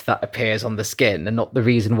spot that appears on the skin and not the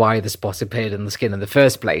reason why the spot appeared on the skin in the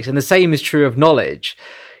first place. And the same is true of knowledge.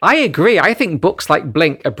 I agree. I think books like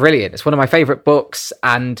Blink are brilliant. It's one of my favorite books,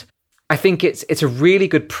 and I think it's a really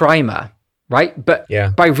good primer, right? But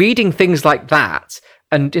by reading things like that,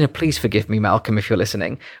 and please forgive me, Malcolm, if you're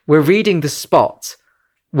listening, we're reading the spot,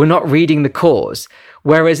 we're not reading the cause.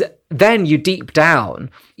 Whereas then you deep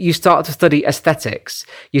down, you start to study aesthetics,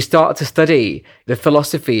 you start to study the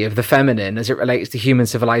philosophy of the feminine as it relates to human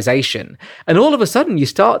civilization. And all of a sudden, you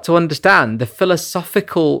start to understand the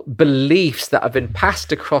philosophical beliefs that have been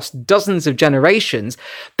passed across dozens of generations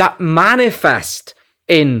that manifest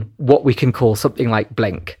in what we can call something like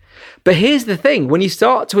Blink. But here's the thing, when you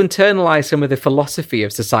start to internalize some of the philosophy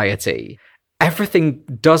of society, everything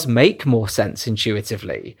does make more sense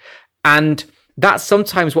intuitively. And that's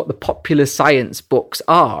sometimes what the popular science books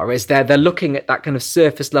are, is they're looking at that kind of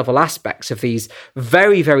surface level aspects of these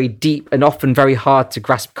very, very deep and often very hard to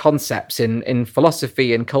grasp concepts in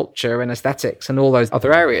philosophy and culture and aesthetics and all those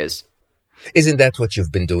other areas. Isn't that what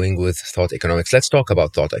you've been doing with thought economics? Let's talk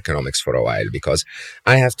about thought economics for a while, because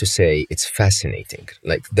I have to say it's fascinating.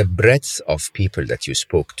 Like the breadth of people that you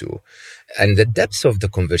spoke to and the depth of the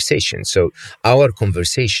conversation. So our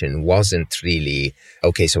conversation wasn't really,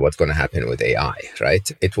 okay, so what's going to happen with AI,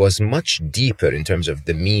 right? It was much deeper in terms of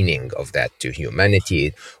the meaning of that to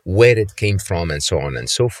humanity, where it came from and so on and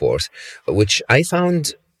so forth, which I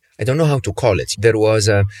found, I don't know how to call it. There was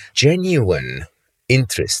a genuine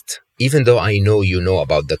interest, even though I know you know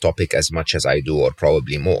about the topic as much as I do, or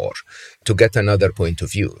probably more, to get another point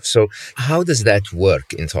of view. So how does that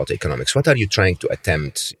work in thought economics? What are you trying to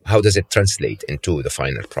attempt? How does it translate into the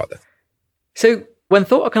final product? So when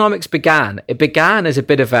thought economics began, it began as a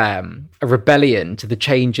bit of a rebellion to the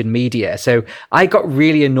change in media. So I got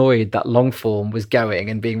really annoyed that long form was going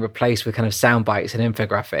and being replaced with kind of sound bites and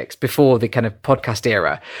infographics before the kind of podcast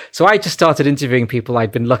era. So I just started interviewing people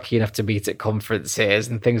I'd been lucky enough to meet at conferences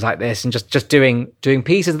and things like this, and just doing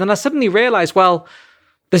pieces. And then I suddenly realized, well,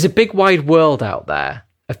 there's a big wide world out there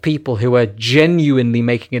of people who are genuinely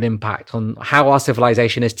making an impact on how our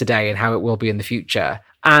civilization is today and how it will be in the future.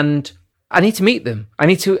 And I need to meet them. I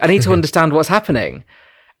need to understand what's happening.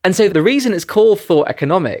 And so the reason it's called thought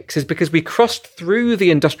economics is because we crossed through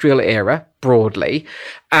the industrial era broadly.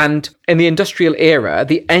 And in the industrial era,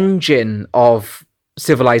 the engine of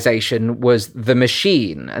civilization was the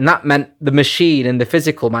machine. And that meant the machine in the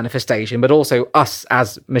physical manifestation, but also us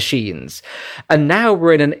as machines. And now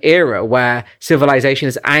we're in an era where civilization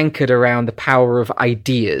is anchored around the power of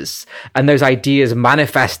ideas. And those ideas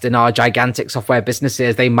manifest in our gigantic software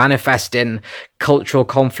businesses. They manifest in cultural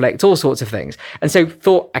conflict, all sorts of things. And so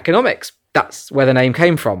thought economics, that's where the name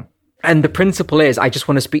came from. And the principle is, I just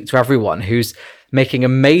want to speak to everyone who's making a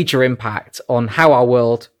major impact on how our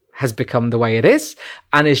world has become the way it is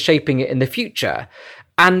and is shaping it in the future.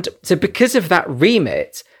 And so because of that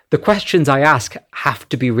remit, the questions I ask have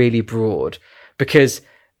to be really broad, because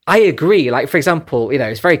I agree. Like, for example,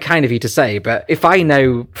 it's very kind of you to say, but if I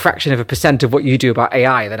know a fraction of a percent of what you do about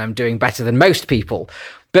AI, then I'm doing better than most people.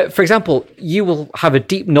 But for example, you will have a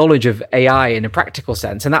deep knowledge of AI in a practical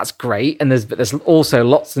sense, and that's great. And there's also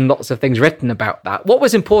lots and lots of things written about that. What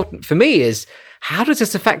was important for me is, how does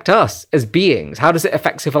this affect us as beings? How does it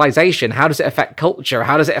affect civilization? How does it affect culture?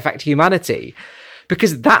 How does it affect humanity?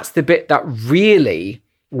 Because that's the bit that really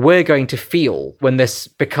we're going to feel when this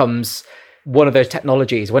becomes one of those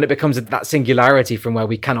technologies, when it becomes that singularity from where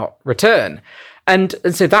we cannot return. And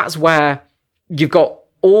so that's where you've got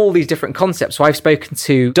all these different concepts. So I've spoken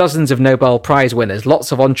to dozens of Nobel Prize winners,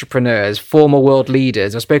 lots of entrepreneurs, former world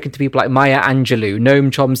leaders. I've spoken to people like Maya Angelou, Noam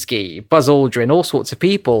Chomsky, Buzz Aldrin, all sorts of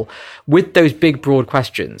people with those big, broad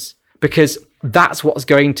questions, because that's what's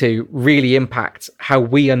going to really impact how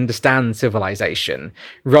we understand civilization,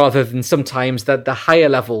 rather than sometimes the higher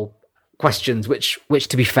level questions, which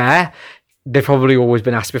to be fair, they've probably always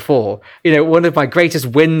been asked before. One of my greatest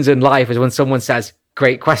wins in life is when someone says,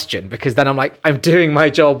 great question, because then I'm like, I'm doing my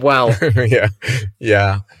job well.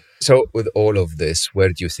 Yeah. So with all of this, where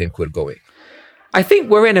do you think we're going? I think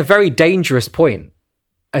we're in a very dangerous point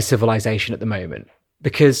as civilization at the moment,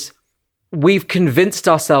 because we've convinced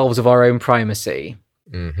ourselves of our own primacy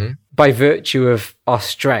by virtue of our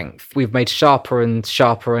strength. We've made sharper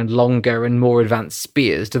and longer and more advanced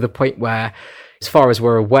spears, to the point where, as far as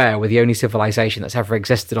we're aware, we're the only civilization that's ever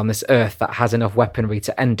existed on this earth that has enough weaponry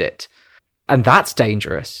to end it. And that's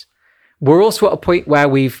dangerous. We're also at a point where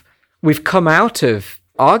we've come out of,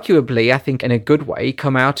 arguably, I think in a good way,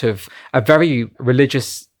 come out of a very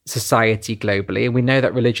religious society globally. And we know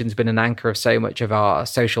that religion's been an anchor of so much of our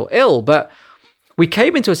social ill, but we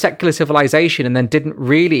came into a secular civilization and then didn't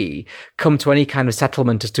really come to any kind of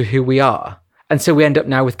settlement as to who we are. And so we end up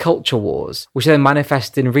now with culture wars, which then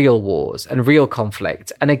manifest in real wars and real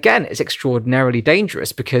conflict. And again, it's extraordinarily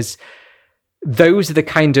dangerous, because those are the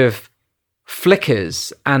kind of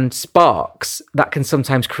flickers and sparks that can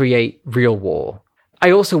sometimes create real war.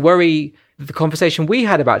 I also worry the conversation we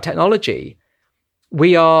had about technology.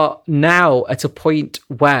 We are now at a point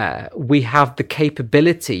where we have the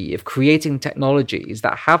capability of creating technologies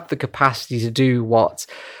that have the capacity to do what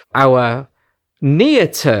our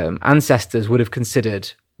near-term ancestors would have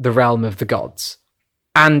considered the realm of the gods.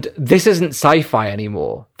 And this isn't sci-fi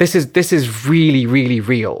anymore. This is really, really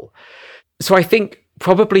real. So I think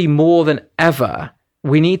probably more than ever,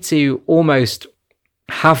 we need to almost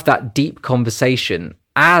have that deep conversation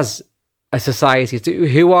as a society.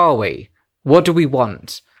 Who are we? What do we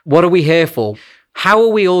want? What are we here for? How are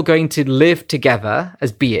we all going to live together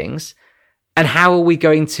as beings? And how are we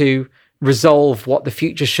going to resolve what the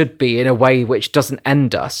future should be in a way which doesn't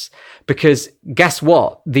end us? Because guess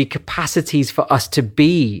what? The capacities for us to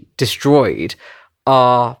be destroyed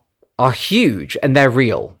are huge, and they're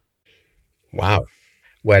real. Wow.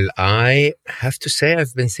 Well, I have to say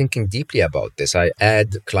I've been thinking deeply about this. I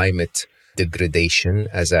add climate degradation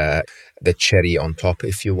as the cherry on top,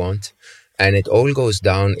 if you want. And it all goes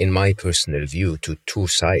down, in my personal view, to two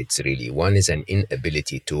sides, really. One is an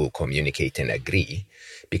inability to communicate and agree,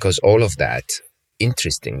 because all of that,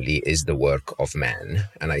 interestingly, is the work of man.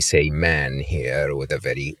 And I say man here with a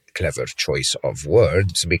very clever choice of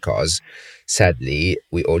words, because sadly,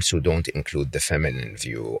 we also don't include the feminine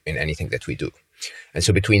view in anything that we do. And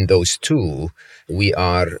so between those two, we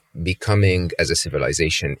are becoming, as a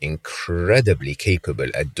civilization, incredibly capable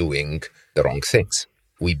at doing the wrong things.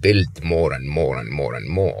 We build more and more and more and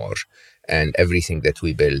more, and everything that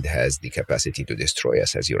we build has the capacity to destroy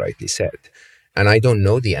us, as you rightly said. And I don't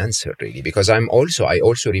know the answer, really, because I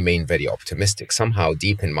also remain very optimistic. Somehow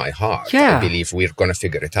deep in my heart, I believe we're going to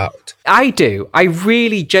figure it out. I do. I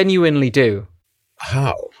really genuinely do.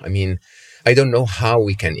 How? I mean, I don't know how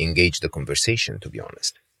we can engage the conversation, to be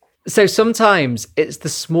honest. So sometimes it's the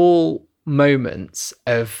small moments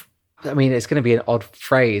of, I mean, it's going to be an odd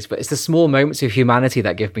phrase, but it's the small moments of humanity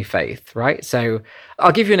that give me faith, right? So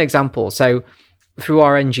I'll give you an example. So through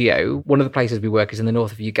our NGO, one of the places we work is in the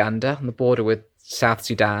north of Uganda, on the border with South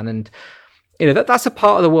Sudan. And, that's a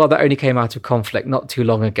part of the world that only came out of conflict not too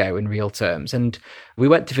long ago in real terms. And we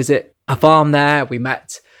went to visit a farm there. We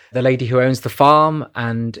met the lady who owns the farm,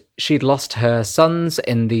 and she'd lost her sons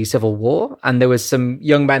in the Civil War, and there was some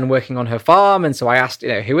young men working on her farm. And so I asked,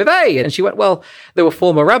 who are they? And she went, well, they were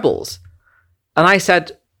former rebels. And I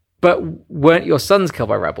said, but weren't your sons killed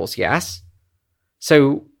by rebels? Yes.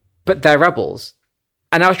 So, but they're rebels.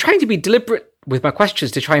 And I was trying to be deliberate with my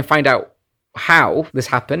questions to try and find out how this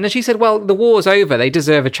happened. And she said, well, the war's over. They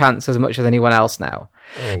deserve a chance as much as anyone else now.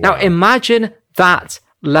 Oh, wow. Now, imagine that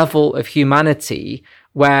level of humanity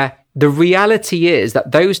where the reality is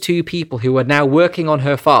that those two people who are now working on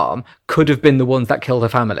her farm could have been the ones that killed her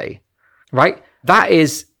family, right? That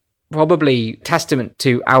is probably testament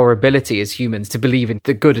to our ability as humans to believe in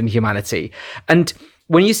the good in humanity. And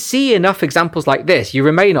when you see enough examples like this, you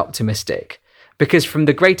remain optimistic, because from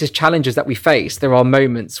the greatest challenges that we face, there are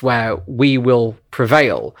moments where we will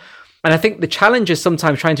prevail. And I think the challenge is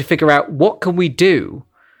sometimes trying to figure out, what can we do?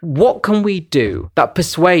 What can we do that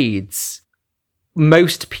persuades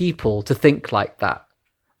most people to think like that?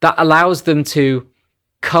 That allows them to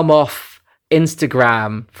come off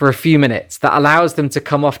Instagram for a few minutes, that allows them to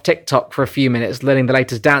come off TikTok for a few minutes, learning the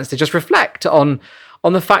latest dance, to just reflect on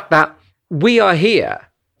the fact that we are here.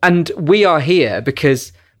 And we are here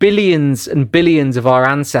because billions and billions of our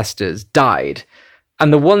ancestors died.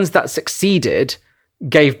 And the ones that succeeded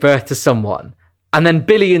gave birth to someone. And then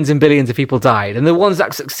billions and billions of people died. And the ones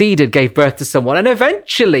that succeeded gave birth to someone. And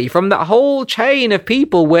eventually, from that whole chain of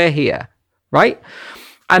people, we're here, right?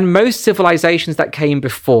 And most civilizations that came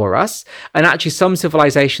before us, and actually some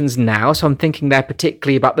civilizations now, so I'm thinking there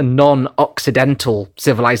particularly about the non-Occidental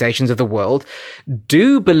civilizations of the world,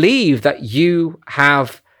 do believe that you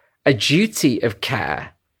have a duty of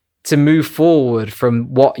care to move forward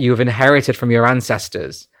from what you have inherited from your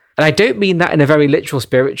ancestors. And I don't mean that in a very literal,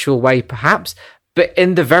 spiritual way, perhaps, but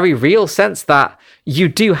in the very real sense that you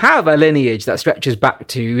do have a lineage that stretches back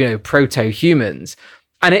to, proto-humans.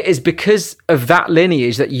 And it is because of that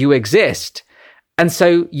lineage that you exist. And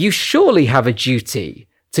so you surely have a duty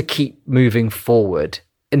to keep moving forward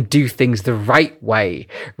and do things the right way,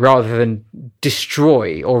 rather than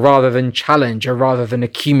destroy, or rather than challenge, or rather than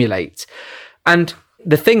accumulate. And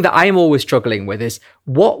the thing that I'm always struggling with is,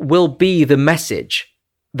 what will be the message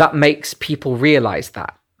that makes people realize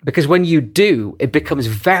that? Because when you do, it becomes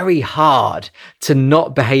very hard to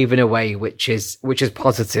not behave in a way which is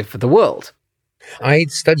positive for the world. I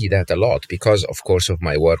study that a lot because, of course, of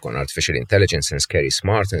my work on artificial intelligence and Scary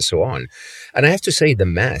Smart and so on. And I have to say the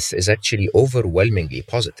math is actually overwhelmingly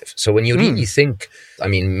positive. So when you really think,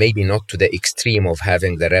 maybe not to the extreme of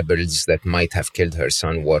having the rebels that might have killed her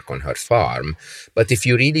son work on her farm, but if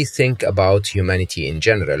you really think about humanity in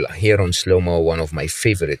general, here on Slow Mo, one of my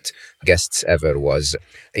favorite guests ever was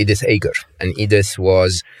Edith Eger. And Edith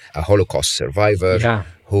was a Holocaust survivor.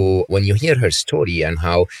 Who, when you hear her story and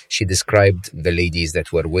how she described the ladies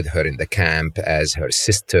that were with her in the camp as her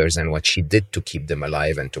sisters, and what she did to keep them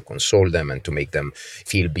alive and to console them and to make them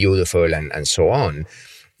feel beautiful and so on,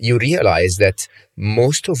 you realize that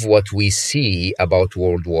most of what we see about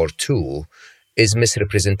World War II is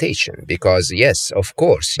misrepresentation. Because yes, of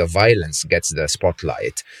course, the violence gets the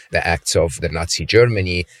spotlight. The acts of the Nazi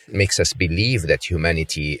Germany makes us believe that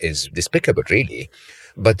humanity is despicable, really.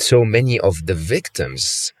 But so many of the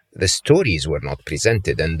victims, the stories were not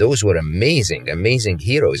presented. And those were amazing, amazing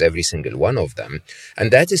heroes, every single one of them.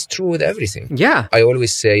 And that is true with everything. Yeah. I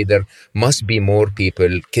always say there must be more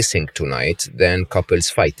people kissing tonight than couples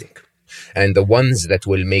fighting. And the ones that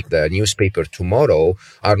will make the newspaper tomorrow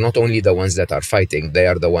are not only the ones that are fighting, they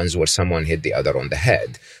are the ones where someone hit the other on the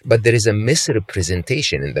head. But there is a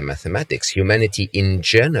misrepresentation in the mathematics. Humanity in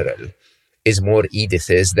general is more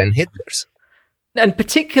Edith's than Hitler's. And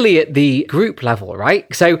particularly at the group level,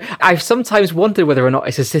 right? So I've sometimes wondered whether or not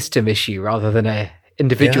it's a system issue rather than a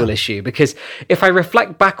individual issue, because if I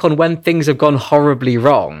reflect back on when things have gone horribly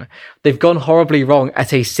wrong, they've gone horribly wrong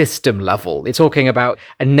at a system level. It's talking about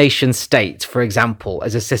a nation state, for example,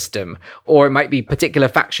 as a system, or it might be a particular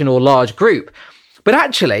faction or large group. But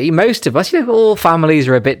actually, most of us, all families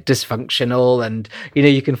are a bit dysfunctional and,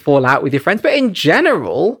 you can fall out with your friends. But in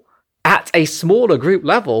general, at a smaller group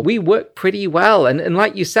level, we work pretty well. And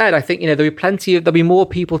like you said, I think, there'll be more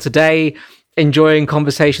people today enjoying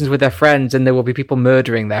conversations with their friends, and there will be people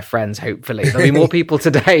murdering their friends, hopefully. There'll be more people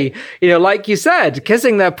today, like you said,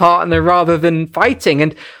 kissing their partner rather than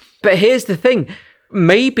fighting. But here's the thing.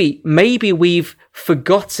 Maybe we've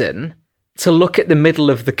forgotten to look at the middle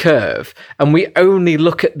of the curve, and we only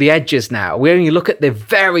look at the edges now. We only look at the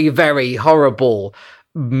very, very horrible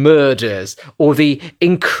murders or the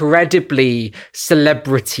incredibly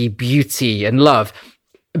celebrity beauty and love,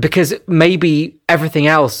 because maybe everything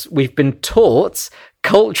else we've been taught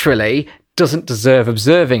culturally doesn't deserve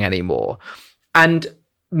observing anymore. And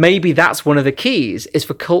maybe that's one of the keys, is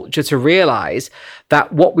for culture to realize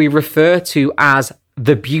that what we refer to as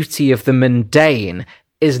the beauty of the mundane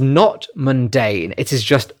is not mundane. It is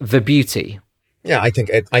just the beauty. Yeah, I think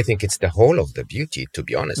it's the whole of the beauty, to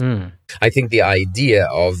be honest. I think the idea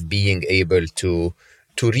of being able to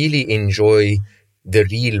to really enjoy the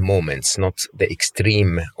real moments, not the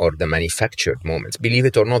extreme or the manufactured moments. Believe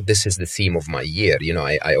it or not, this is the theme of my year.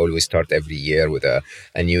 I always start every year with a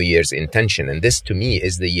New Year's intention. And this to me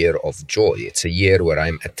is the year of joy. It's a year where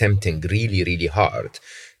I'm attempting really, really hard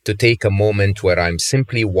to take a moment where I'm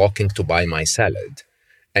simply walking to buy my salad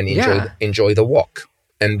and enjoy the walk,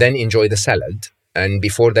 and then enjoy the salad. And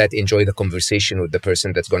before that, enjoy the conversation with the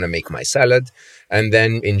person that's going to make my salad, and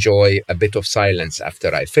then enjoy a bit of silence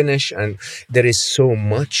after I finish. And there is so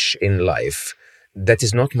much in life that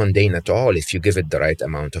is not mundane at all if you give it the right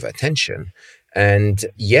amount of attention. And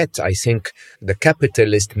yet, I think the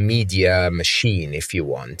capitalist media machine, if you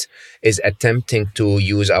want, is attempting to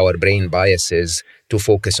use our brain biases to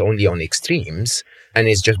focus only on extremes, and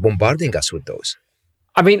is just bombarding us with those.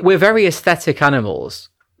 I mean, we're very aesthetic animals.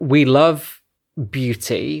 We love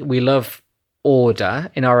beauty, we love order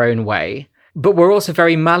in our own way, but we're also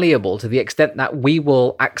very malleable to the extent that we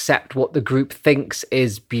will accept what the group thinks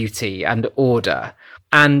is beauty and order.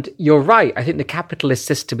 And you're right, I think the capitalist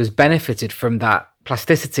system has benefited from that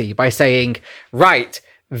plasticity by saying, right,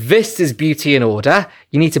 this is beauty and order,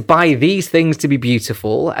 you need to buy these things to be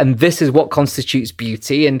beautiful, and this is what constitutes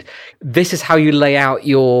beauty, and this is how you lay out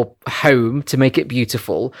your home to make it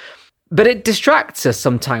beautiful. But it distracts us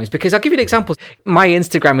sometimes, because I'll give you an example. My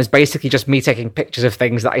Instagram is basically just me taking pictures of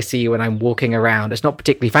things that I see when I'm walking around. It's not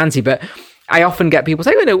particularly fancy, but I often get people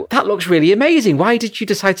saying, "Oh no, that looks really amazing. Why did you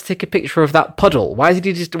decide to take a picture of that puddle? Why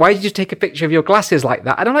did you take a picture of your glasses like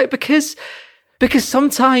that?" And I'm like, because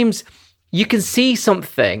sometimes you can see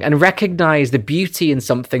something and recognize the beauty in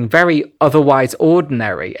something very otherwise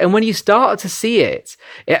ordinary. And when you start to see it,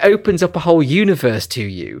 it opens up a whole universe to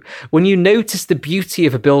you. When you notice the beauty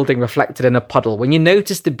of a building reflected in a puddle, when you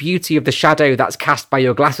notice the beauty of the shadow that's cast by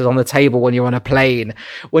your glasses on the table when you're on a plane,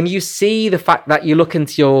 when you see the fact that you look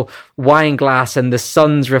into your wine glass and the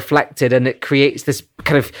sun's reflected and it creates this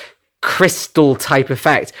kind of crystal type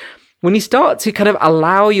effect. When you start to kind of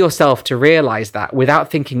allow yourself to realize that without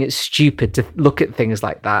thinking it's stupid to look at things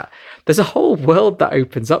like that, there's a whole world that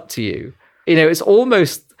opens up to you. It's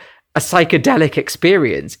almost a psychedelic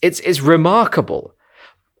experience. It's remarkable.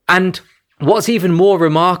 And what's even more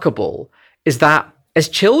remarkable is that as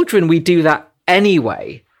children, we do that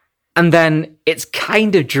anyway. And then it's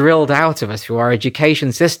kind of drilled out of us through our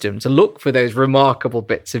education system to look for those remarkable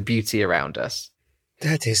bits of beauty around us.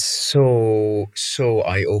 That is so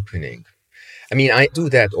eye-opening. I mean, I do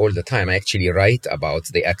that all the time. I actually write about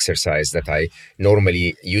the exercise that I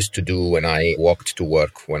normally used to do when I walked to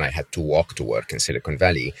work, when I had to walk to work in Silicon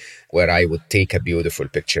Valley, where I would take a beautiful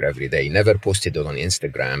picture every day. Never posted it on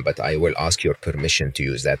Instagram, but I will ask your permission to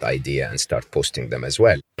use that idea and start posting them as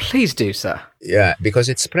well. Please do, sir. Yeah, because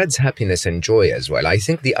it spreads happiness and joy as well. I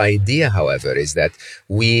think the idea, however, is that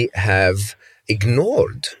we have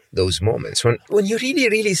ignored those moments. When you really,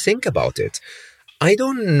 really think about it, I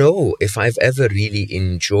don't know if I've ever really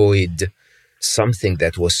enjoyed something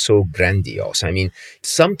that was so grandiose. I mean,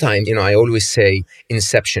 sometimes, I always say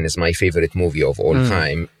Inception is my favorite movie of all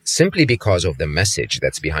time, simply because of the message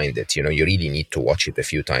that's behind it. You really need to watch it a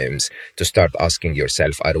few times to start asking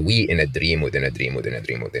yourself, are we in a dream within a dream within a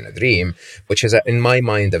dream within a dream? Which is, in my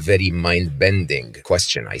mind, a very mind-bending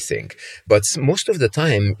question, I think. But most of the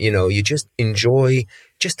time, you just enjoy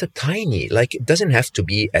just a tiny, it doesn't have to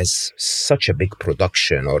be as such a big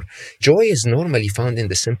production, or joy is normally found in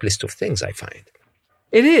the simplest of things, I find.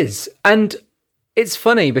 It is. And it's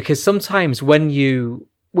funny because sometimes when you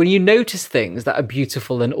notice things that are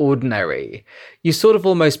beautiful and ordinary, you sort of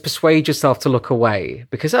almost persuade yourself to look away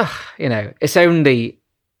because, it's only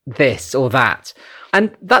this or that.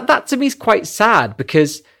 And that to me is quite sad,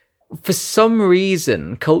 because for some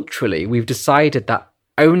reason, culturally, we've decided that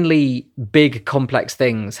only big, complex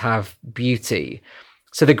things have beauty.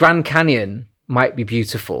 So the Grand Canyon might be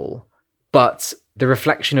beautiful, but the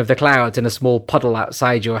reflection of the clouds in a small puddle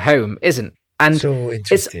outside your home isn't. And so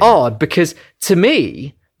it's odd because, to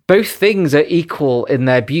me, both things are equal in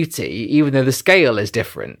their beauty, even though the scale is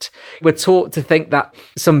different. We're taught to think that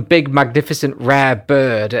some big, magnificent, rare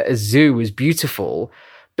bird at a zoo is beautiful.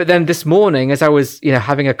 But then this morning, as I was,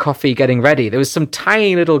 having a coffee, getting ready, there was some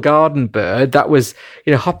tiny little garden bird that was,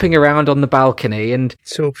 hopping around on the balcony, and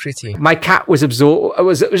so pretty. My cat was absorbed. I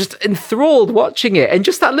was just enthralled watching it, and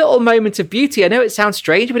just that little moment of beauty. I know it sounds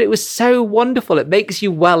strange, but it was so wonderful. It makes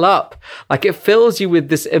you well up, it fills you with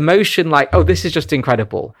this emotion, oh, this is just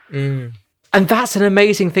incredible. And that's an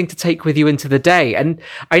amazing thing to take with you into the day. And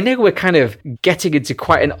I know we're kind of getting into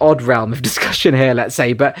quite an odd realm of discussion here, let's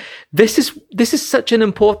say, but this is such an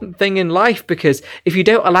important thing in life, because if you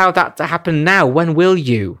don't allow that to happen now, when will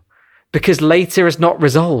you? because later is not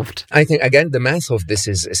resolved. I think, again, the math of this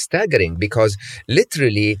is staggering because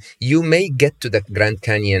literally you may get to the Grand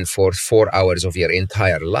Canyon for 4 hours of your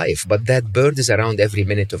entire life, but that bird is around every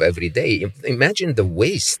minute of every day. Imagine the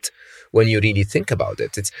waste when you really think about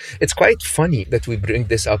it. It's quite funny that we bring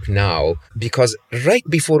this up now because right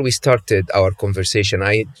before we started our conversation,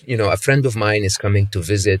 a friend of mine is coming to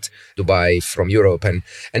visit Dubai from Europe, and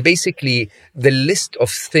basically the list of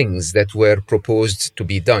things that were proposed to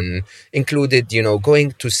be done included,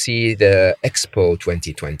 going to see the Expo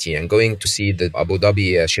 2020 and going to see the Abu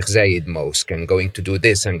Dhabi Sheikh Zayed Mosque and going to do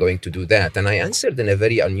this and going to do that. And I answered in a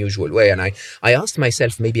very unusual way. And I asked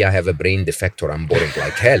myself, maybe I have a brain defect or I'm boring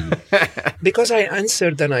like hell. Because I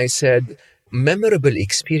answered and I said, memorable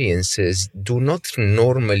experiences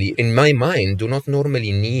in my mind, do not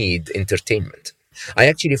normally need entertainment. I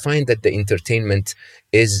actually find that the entertainment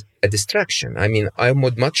is a distraction. I mean, I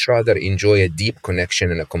would much rather enjoy a deep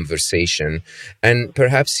connection and a conversation and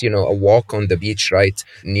perhaps, a walk on the beach right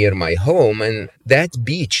near my home. And that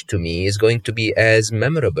beach to me is going to be as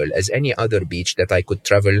memorable as any other beach that I could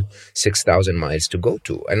travel 6,000 miles to go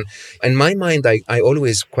to. And in my mind, I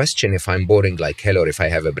always question if I'm boring like hell or if I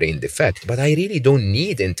have a brain defect, but I really don't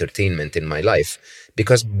need entertainment in my life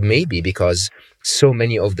because so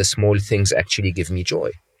many of the small things actually give me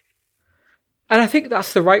joy. And I think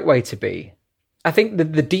that's the right way to be. I think the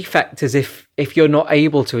defect is if you're not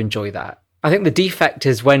able to enjoy that. I think the defect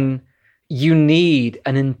is when you need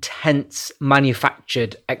an intense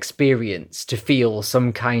manufactured experience to feel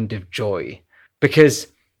some kind of joy. Because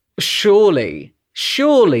surely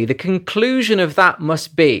the conclusion of that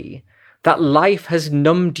must be that life has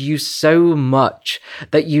numbed you so much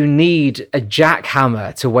that you need a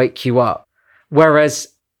jackhammer to wake you up. Whereas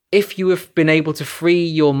if you have been able to free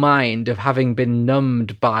your mind of having been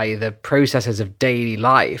numbed by the processes of daily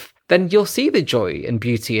life, then you'll see the joy and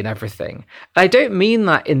beauty in everything. I don't mean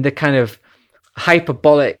that in the kind of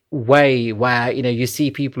hyperbolic way where, you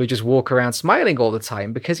see people who just walk around smiling all the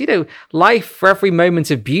time because, life, for every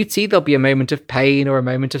moment of beauty, there'll be a moment of pain or a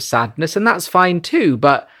moment of sadness, and that's fine too.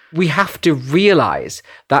 But we have to realize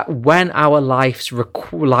that when our lives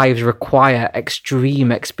require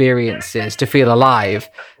extreme experiences to feel alive,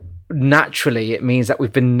 naturally it means that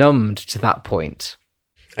we've been numbed to that point.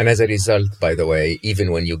 And as a result, by the way,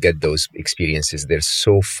 even when you get those experiences, they're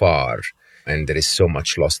so far and there is so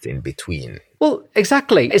much lost in between. Well,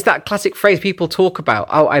 exactly. It's that classic phrase people talk about,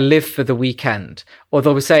 I live for the weekend. Or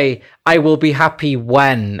they'll say, I will be happy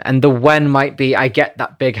when. And the when might be, I get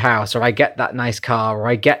that big house, or I get that nice car, or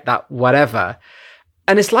I get that whatever.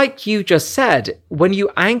 And it's like you just said, when you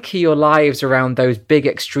anchor your lives around those big,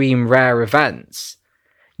 extreme, rare events,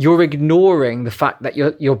 you're ignoring the fact that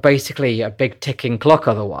you're basically a big ticking clock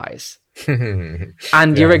otherwise.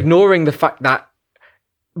 And you're ignoring the fact that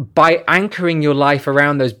by anchoring your life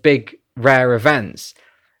around those big, rare events,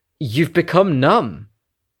 you've become numb.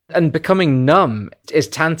 And becoming numb is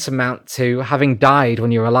tantamount to having died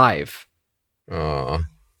when you're alive.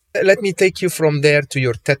 Let me take you from there to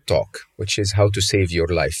your TED Talk, which is how to save your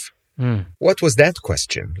life. What was that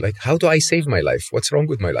question? Like, how do I save my life? What's wrong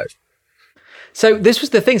with my life? So this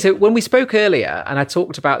was the thing. So when we spoke earlier and I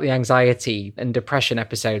talked about the anxiety and depression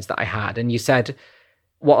episodes that I had, and you said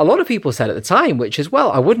what a lot of people said at the time, which is,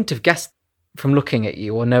 well, I wouldn't have guessed from looking at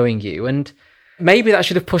you or knowing you. And maybe that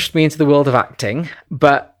should have pushed me into the world of acting,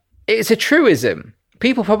 but it's a truism.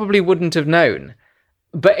 People probably wouldn't have known.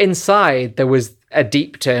 But inside, there was a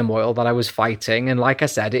deep turmoil that I was fighting. And like I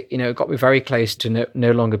said, it got me very close to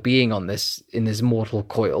no longer being in this mortal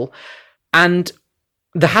coil. And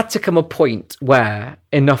there had to come a point where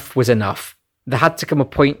enough was enough. There had to come a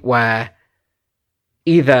point where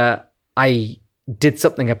either I did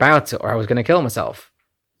something about it or I was going to kill myself.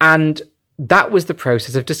 And that was the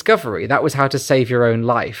process of discovery. That was how to save your own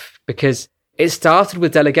life, because it started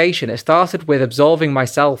with delegation. It started with absolving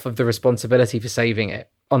myself of the responsibility for saving it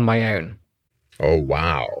on my own. Oh,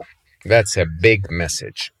 wow. That's a big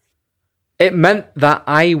message. It meant that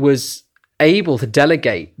I was able to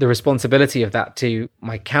delegate the responsibility of that to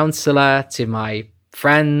my counselor, to my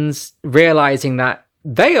friends, realizing that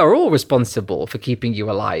they are all responsible for keeping you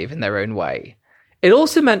alive in their own way. It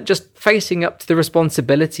also meant just facing up to the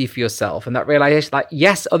responsibility for yourself and that realization that,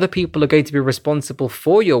 yes, other people are going to be responsible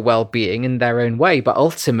for your well-being in their own way, but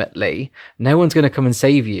ultimately, no one's going to come and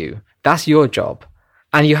save you. That's your job.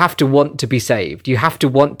 And you have to want to be saved. You have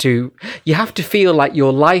to feel like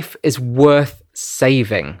your life is worth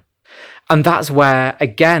saving. And that's where,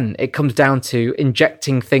 again, it comes down to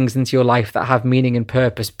injecting things into your life that have meaning and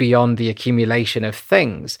purpose beyond the accumulation of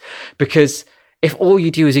things. Because if all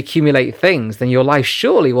you do is accumulate things, then your life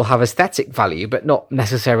surely will have aesthetic value, but not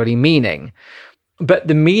necessarily meaning. But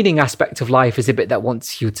the meaning aspect of life is a bit that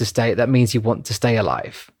wants you to stay, that means you want to stay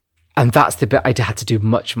alive. And that's the bit I had to do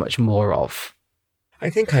much, much more of. I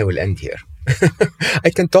think I will end here. I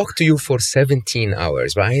can talk to you for 17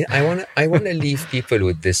 hours, but I want to leave people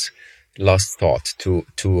with this last thought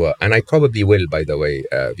and I probably will, by the way,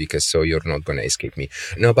 because so you're not going to escape me.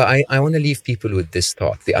 No, but I want to leave people with this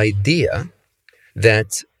thought. The idea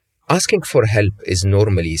that asking for help is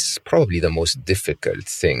normally probably the most difficult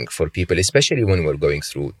thing for people, especially when we're going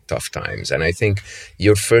through tough times. And I think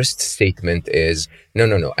your first statement is,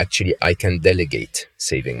 no, actually, I can delegate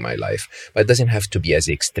saving my life. But it doesn't have to be as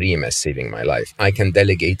extreme as saving my life. I can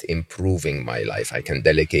delegate improving my life. I can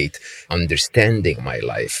delegate understanding my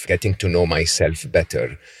life, getting to know myself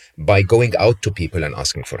better by going out to people and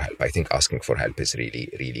asking for help. I think asking for help is really,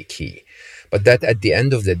 really key. But that at the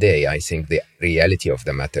end of the day, I think the reality of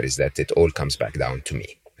the matter is that it all comes back down to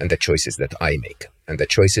me and the choices that I make. And the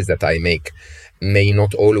choices that I make may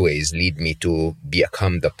not always lead me to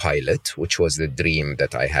become the pilot, which was the dream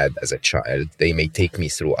that I had as a child. They may take me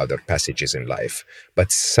through other passages in life.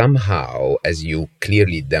 But somehow, as you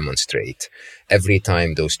clearly demonstrate, every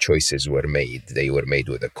time those choices were made, they were made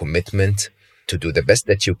with a commitment to do the best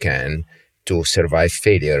that you can, to survive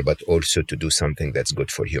failure, but also to do something that's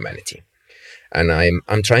good for humanity. And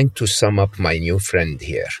I'm trying to sum up my new friend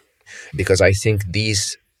here, because I think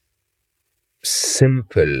these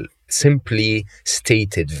simply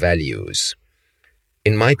stated values,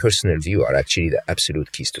 in my personal view, are actually the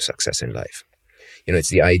absolute keys to success in life. You know, it's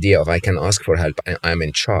the idea of I can ask for help, I'm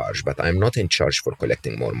in charge, but I'm not in charge for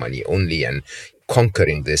collecting more money only and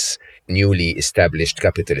conquering this newly established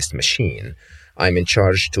capitalist machine. I'm in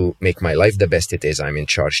charge to make my life the best it is. I'm in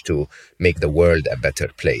charge to make the world a better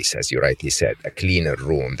place, as you rightly said, a cleaner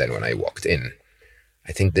room than when I walked in.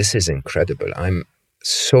 I think this is incredible. I'm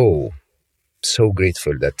so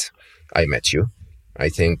grateful that I met you. I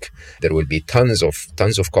think there will be tons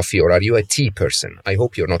of coffee. Or are you a tea person? I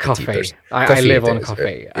hope you're not coffee. A tea person. I live on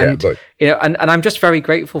coffee. And, and I'm just very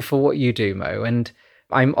grateful for what you do, Mo. And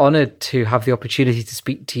I'm honored to have the opportunity to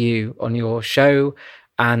speak to you on your show.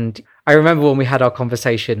 And I remember when we had our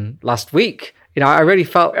conversation last week, I really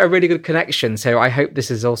felt a really good connection. So I hope this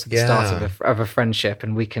is also the start of a friendship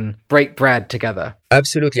and we can break bread together.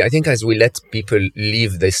 Absolutely. I think as we let people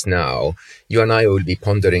leave this now, you and I will be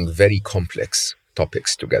pondering very complex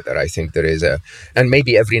topics together. I think there is and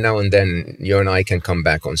maybe every now and then you and I can come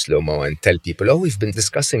back on Slow Mo and tell people, we've been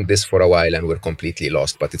discussing this for a while and we're completely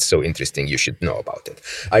lost, but it's so interesting. You should know about it.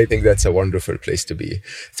 I think that's a wonderful place to be.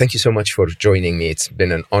 Thank you so much for joining me. It's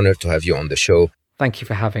been an honor to have you on the show. Thank you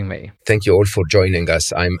for having me. Thank you all for joining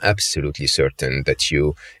us. I'm absolutely certain that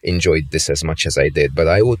you enjoyed this as much as I did, but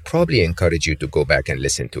I would probably encourage you to go back and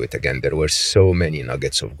listen to it again. There were so many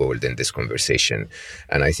nuggets of gold in this conversation,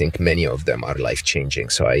 and I think many of them are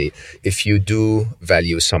life-changing. So if you do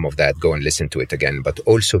value some of that, go and listen to it again, but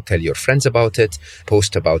also tell your friends about it,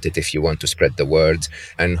 post about it if you want to spread the word,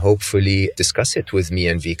 and hopefully discuss it with me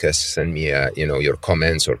and Vikas. Send me your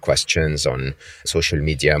comments or questions on social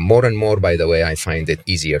media. More and more, by the way, I find it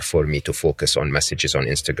easier for me to focus on messages on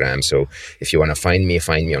Instagram. So if you want to find me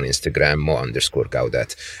on Instagram,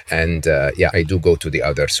 Mo_Gaudat. And I do go to the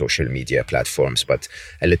other social media platforms, but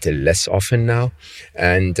a little less often now.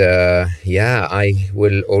 And I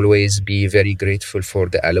will always be very grateful for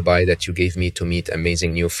the alibi that you gave me to meet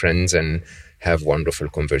amazing new friends and have wonderful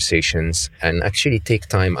conversations and actually take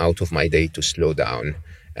time out of my day to slow down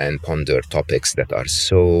and ponder topics that are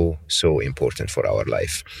so important for our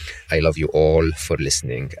life. I love you all for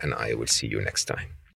listening, and I will see you next time.